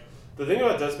that. Like, the thing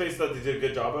about Dead Space that they did a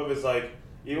good job of is, like,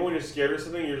 even when you're scared or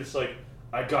something, you're just like,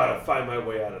 I gotta find my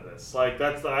way out of this. Like,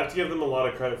 I have to give them a lot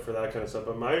of credit for that kind of stuff.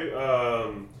 But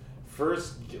my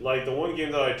first, like, the one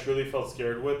game that I truly felt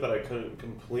scared with that I couldn't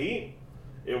complete,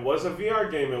 it was a VR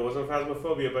game. It wasn't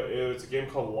Phasmophobia, but it was a game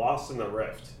called Lost in the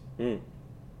Rift.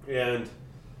 And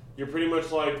you're pretty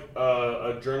much like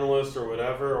a journalist or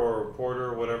whatever, or a reporter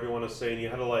or whatever you want to say, and you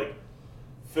had to like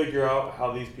figure out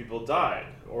how these people died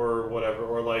or whatever,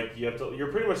 or like you're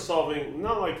pretty much solving,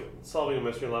 not like solving a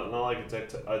mystery, not like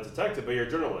a detective, but you're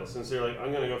a journalist, and so you're like,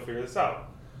 I'm gonna go figure this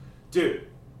out. Dude,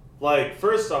 like,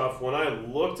 first off, when I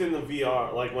looked in the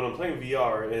VR, like when I'm playing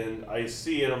VR and I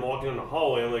see and I'm walking in the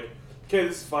hallway, I'm like, okay,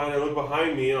 this is fine. I look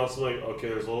behind me and also like, okay,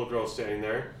 there's a little girl standing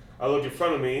there. I look in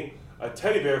front of me, a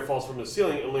teddy bear falls from the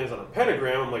ceiling and lands on a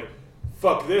pentagram. I'm like,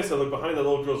 fuck this. I look behind, the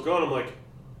little girl's gone. I'm like,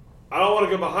 I don't want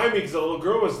to go behind me because the little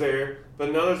girl was there,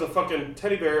 but now there's a fucking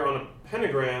teddy bear on a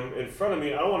pentagram in front of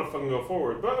me. I don't want to fucking go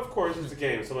forward. But of course, it's a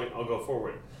game, so I'm like, I'll go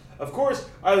forward. Of course,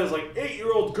 I had this like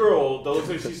 8-year-old girl that looks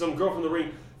like she's some girl from the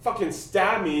ring fucking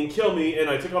stab me and kill me, and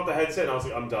I took off the headset and I was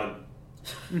like, I'm done.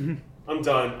 I'm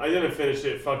done. I didn't finish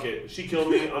it. Fuck it. She killed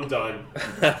me. I'm done.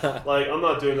 Like, I'm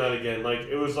not doing that again. Like,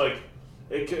 it was like,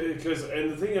 because, and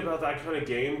the thing about that kind of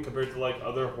game compared to like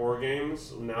other horror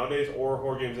games nowadays, or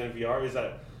horror games in VR, is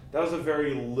that was a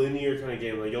very linear kind of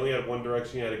game. Like, you only had one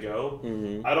direction you had to go.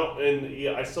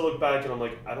 Mm-hmm. I still look back and I'm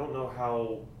like, I don't know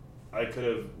how I could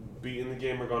have beaten the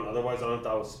game or gone otherwise. I don't know if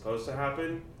that was supposed to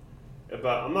happen.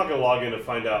 But I'm not gonna log in to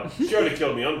find out. She already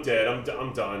killed me. I'm dead.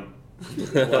 I'm done.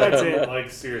 That's it. Like,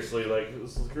 seriously, like,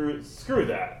 screw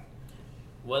that.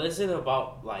 What is it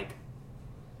about, like,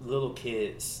 little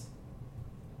kids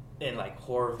in, like,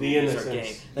 horror The movies or innocence.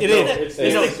 games? It is. It's the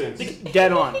innocence.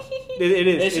 Dead on. It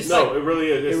is. It's just No, it really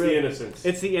is. It's the innocence.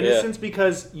 It's the innocence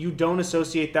because you don't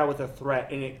associate that with a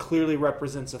threat, and it clearly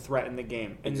represents a threat in the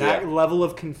game. And that level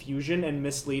of confusion and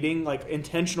misleading, like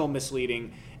intentional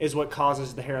misleading, is what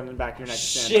causes the hair on the back of your neck to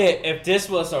stand up. Shit, if this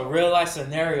was a real life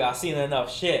scenario, I've seen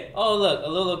enough shit. Oh, look, a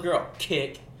little girl,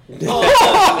 kick.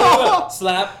 Oh, look,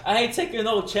 slap. I ain't taking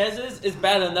no chances. It's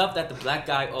bad enough that the black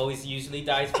guy always usually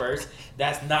dies first.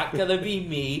 That's not gonna be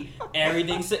me.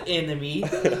 Everything's an enemy.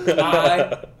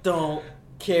 I don't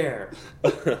care.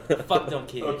 Fuck them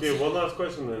kids. Okay, one last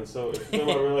question then. So, if you're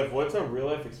talking about real life, what's a real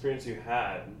life experience you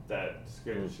had that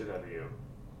scared the shit out of you?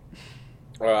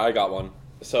 I got one.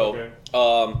 So,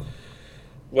 Okay.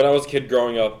 when I was a kid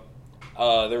growing up,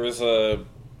 there was a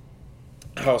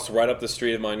house right up the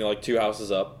street of mine, like 2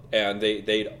 houses up, and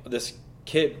this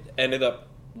kid ended up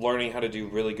learning how to do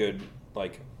really good,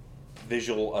 like,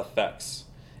 visual effects,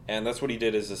 and that's what he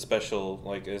did as a special,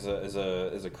 like, as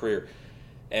a career.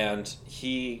 And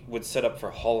he would set up for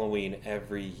Halloween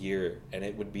every year, and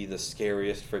it would be the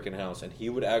scariest freaking house. And he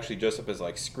would actually dress up as,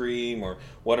 like, Scream or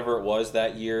whatever it was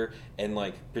that year, and,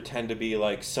 like, pretend to be,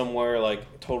 like, somewhere,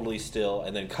 like, totally still,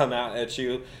 and then come out at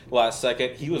you last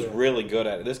second. He was really good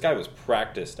at it. This guy was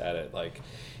practiced at it. Like,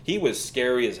 he was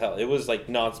scary as hell. It was, like,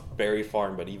 not Berry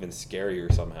Farm, but even scarier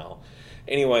somehow.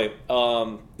 Anyway,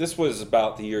 this was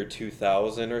about the year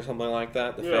 2000 or something like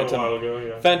that. A while ago,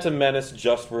 yeah. Phantom Menace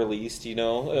just released, you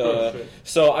know. Shit.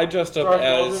 So I dressed up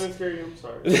as. I'm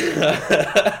sorry.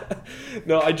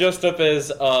 No, I dressed up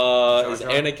as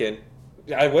Anakin.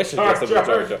 I wish I dressed up as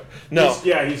Jar Jar. No.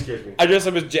 He scares me. I dressed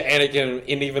up as Anakin,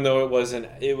 and even though it wasn't,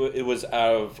 it was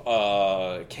out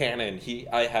of canon.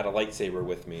 I had a lightsaber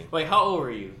with me. Wait, how old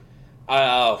were you?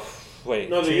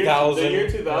 Wait, No, the 2000. year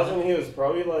 2000, he was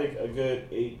probably like a good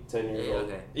 8-10 years old.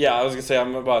 Okay. Yeah, I was gonna say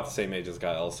I'm about the same age as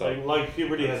Kyle. So Like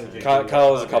puberty hasn't changed.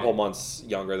 Kyle was a couple months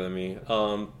younger than me.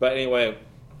 But anyway,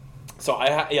 so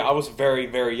I was very,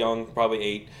 very young, probably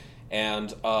 8,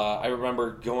 and I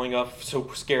remember going up so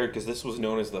scared because this was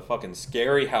known as the fucking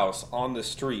scary house on the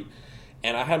street.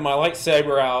 and I had my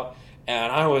lightsaber out,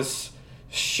 and I was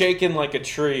shaking like a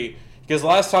tree. Because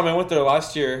last time I went there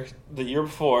last year, the year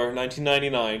before,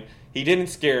 1999, he didn't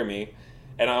scare me.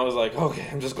 And I was like, okay,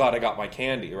 I'm just glad I got my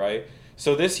candy, right?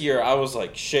 So this year, I was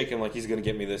like shaking like he's going to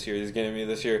get me this year, he's going to get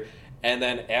me this year. And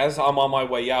then as I'm on my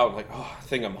way out, I'm like, oh, I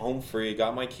think I'm home free,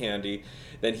 got my candy.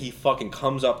 Then he fucking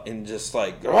comes up and just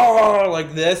like, oh,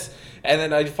 like this. And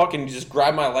then I fucking just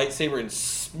grab my lightsaber and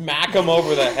smack him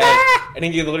over the head. And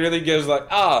he literally goes like,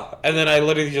 ah. And then I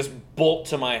literally just bolt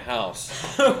to my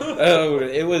house. Oh,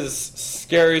 it was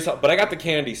scary as hell. But I got the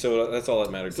candy, so that's all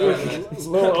that matters.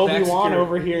 Little Obi-Wan Back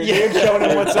over here, dude, showing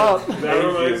him what's up. That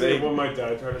reminds me of when my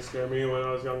dad tried to scare me when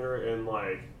I was younger, and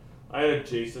like I had a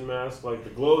Jason mask, like the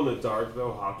glow in the dark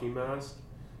though hockey mask,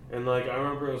 and like I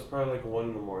remember it was probably like 1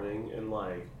 a.m, and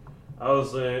like I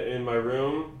was in my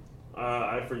room.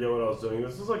 I forget what I was doing.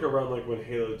 This was like around like when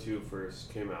Halo 2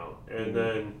 first came out, and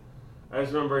then I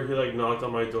just remember he like knocked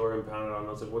on my door and pounded on, and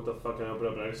I was like, "What the fuck?" And I opened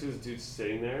up, and I see this dude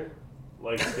sitting there,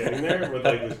 like standing there with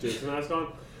like this Jason mask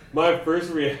on. My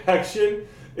first reaction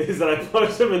is that I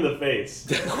punched him in the face.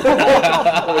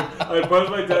 I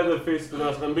punched my dad in the face with the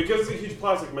mask on. Because it's a huge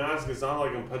plastic mask, it's not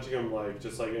like I'm punching him like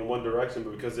just like in one direction,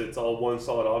 but because it's all one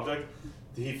solid object,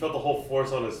 he felt the whole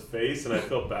force on his face, and I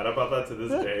feel bad about that to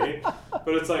this day.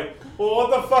 But it's like, well, what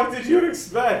the fuck did you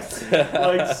expect?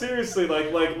 Like seriously, like,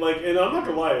 and I'm not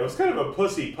gonna lie, it was kind of a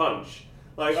pussy punch.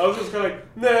 Like, I was just kind of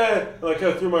like, nah, like,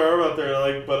 I threw my arm out there,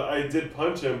 and like, but I did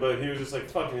punch him, but he was just like,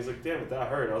 fuck, and he's like, damn it, that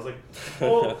hurt. And I was like,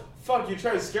 well, fuck, you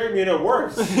tried to scare me and it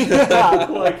worked.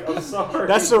 Like, I'm sorry.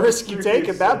 That's the risk you take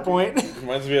at that point.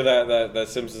 Reminds me of that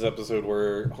Simpsons episode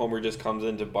where Homer just comes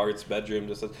into Bart's bedroom,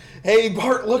 just says, "Hey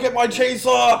Bart, look at my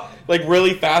chainsaw!" Like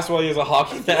really fast while he has a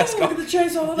hockey mask on. Look at the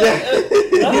chainsaw!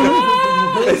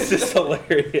 It's just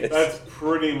hilarious. That's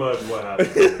pretty much what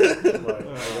happened. Like,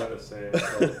 I gotta say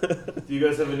it. Do you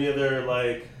guys have any other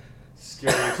like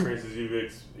scary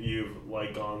experiences you've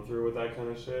like gone through with that kind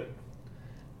of shit?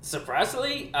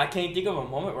 Surprisingly, I can't think of a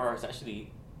moment where I was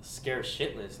actually scared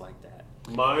shitless like that.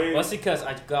 Mine. Mostly because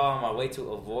I go on my way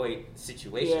to avoid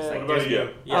situations Yeah. like What this. about you?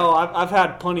 Yeah. Oh, I've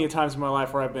had plenty of times in my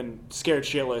life where I've been scared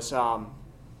shitless.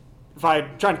 If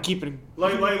I'm trying to keep it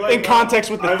in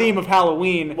context with the theme of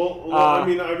Halloween. Well, I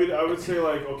mean, I would say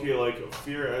like okay, like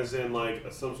fear as in like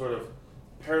some sort of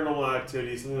paranormal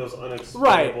activity, something that's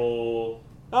unexplainable.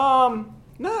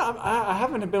 No, I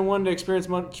haven't been one to experience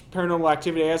much paranormal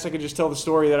activity. I guess I could just tell the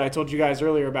story that I told you guys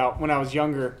earlier about when I was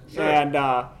younger. Sure. And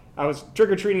I was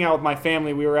trick-or-treating out with my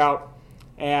family. We were out,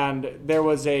 and there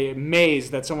was a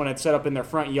maze that someone had set up in their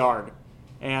front yard.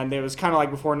 And it was kind of like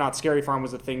before Not Scary Farm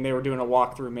was a thing. They were doing a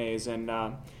walk-through maze. And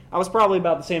I was probably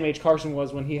about the same age Carson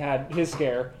was when he had his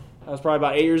scare. I was probably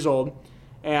about 8 years old.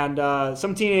 And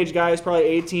some teenage guy, is probably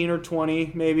 18 or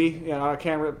 20, maybe. You know, I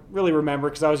can't really remember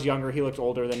because I was younger. He looked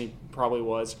older than he probably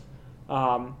was.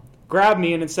 Grabbed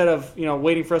me, and instead of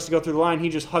waiting for us to go through the line, he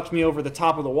just hucked me over the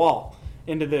top of the wall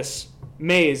into this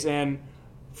maze. And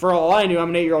for all I knew, I'm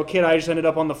an 8-year-old kid. I just ended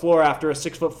up on the floor after a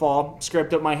 6-foot fall,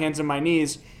 scraped up my hands and my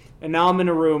knees, and now I'm in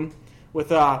a room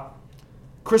with a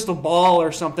crystal ball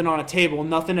or something on a table,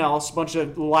 nothing else, a bunch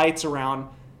of lights around.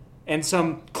 And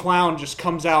some clown just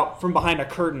comes out from behind a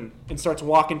curtain and starts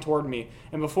walking toward me.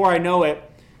 And before I know it,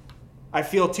 I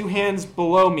feel 2 hands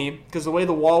below me, because the way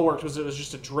the wall worked was it was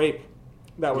just a drape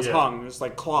that was hung. It was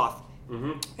like cloth.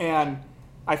 Mm-hmm. And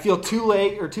I feel 2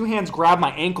 hands grab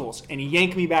my ankles and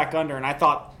yank me back under. And I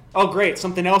thought, oh great,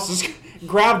 something else has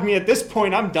grabbed me at this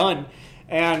point. I'm done.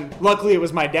 And luckily it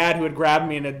was my dad who had grabbed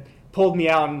me and had pulled me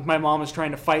out, and my mom was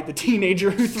trying to fight the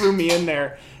teenager who threw me in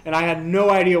there. And I had no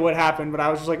idea what happened, but I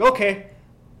was just like, okay,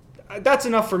 that's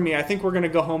enough for me. I think we're going to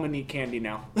go home and eat candy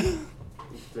now.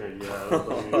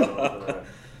 Yeah,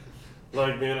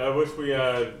 like, man, I wish we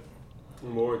had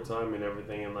more time and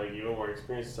everything, and like even more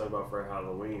experience to talk about for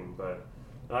Halloween. But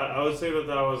I would say that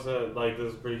was like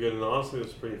this is pretty good, and honestly, it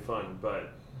was pretty fun.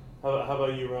 But how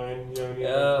about you, Ryan? You have any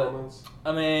other comments?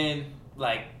 I mean,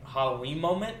 like Halloween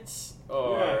moments,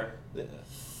 or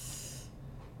because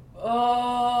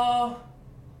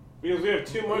we have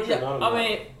too much. Yeah, or not I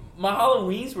mean, my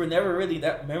Halloweens were never really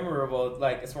that memorable.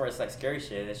 Like as far as like scary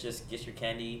shit, it's just get your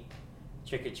candy,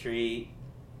 trick or treat,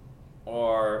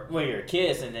 or when you're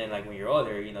kids, and then like when you're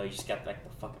older, you just got like the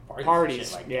fucking parties and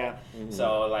shit like that. Mm-hmm.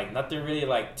 So like nothing really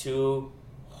like too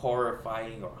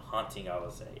horrifying or haunting, I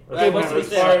would say.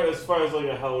 As far as like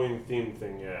a Halloween themed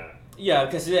thing, yeah. Yeah,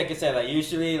 because like I said, like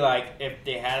usually like if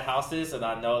they had houses and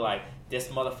I know like this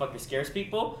motherfucker scares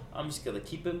people, I'm just gonna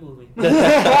keep it moving. Like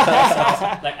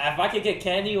if I could get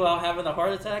candy while having a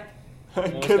heart attack,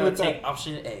 I'm always gonna take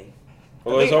option A.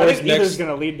 Well, I think either's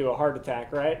going to lead to a heart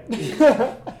attack, right?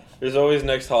 There's always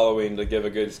next Halloween to give a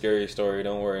good scary story.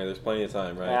 Don't worry, there's plenty of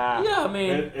time, right? Yeah. Yeah, I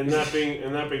mean, And that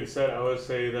being said, I would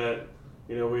say that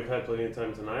we've had plenty of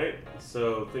time tonight.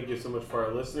 So thank you so much for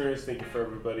our listeners. Thank you for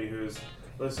everybody who's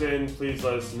listened. Please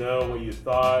let us know what you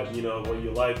thought. What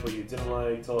you liked, what you didn't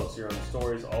like. Tell us your own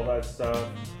stories, all that stuff.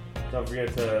 Don't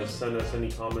forget to send us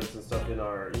any comments and stuff in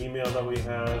our email that we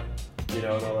have. And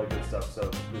all that good stuff. So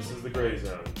this is the Gray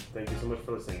Zone. Thank you so much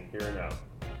for listening. Here and out.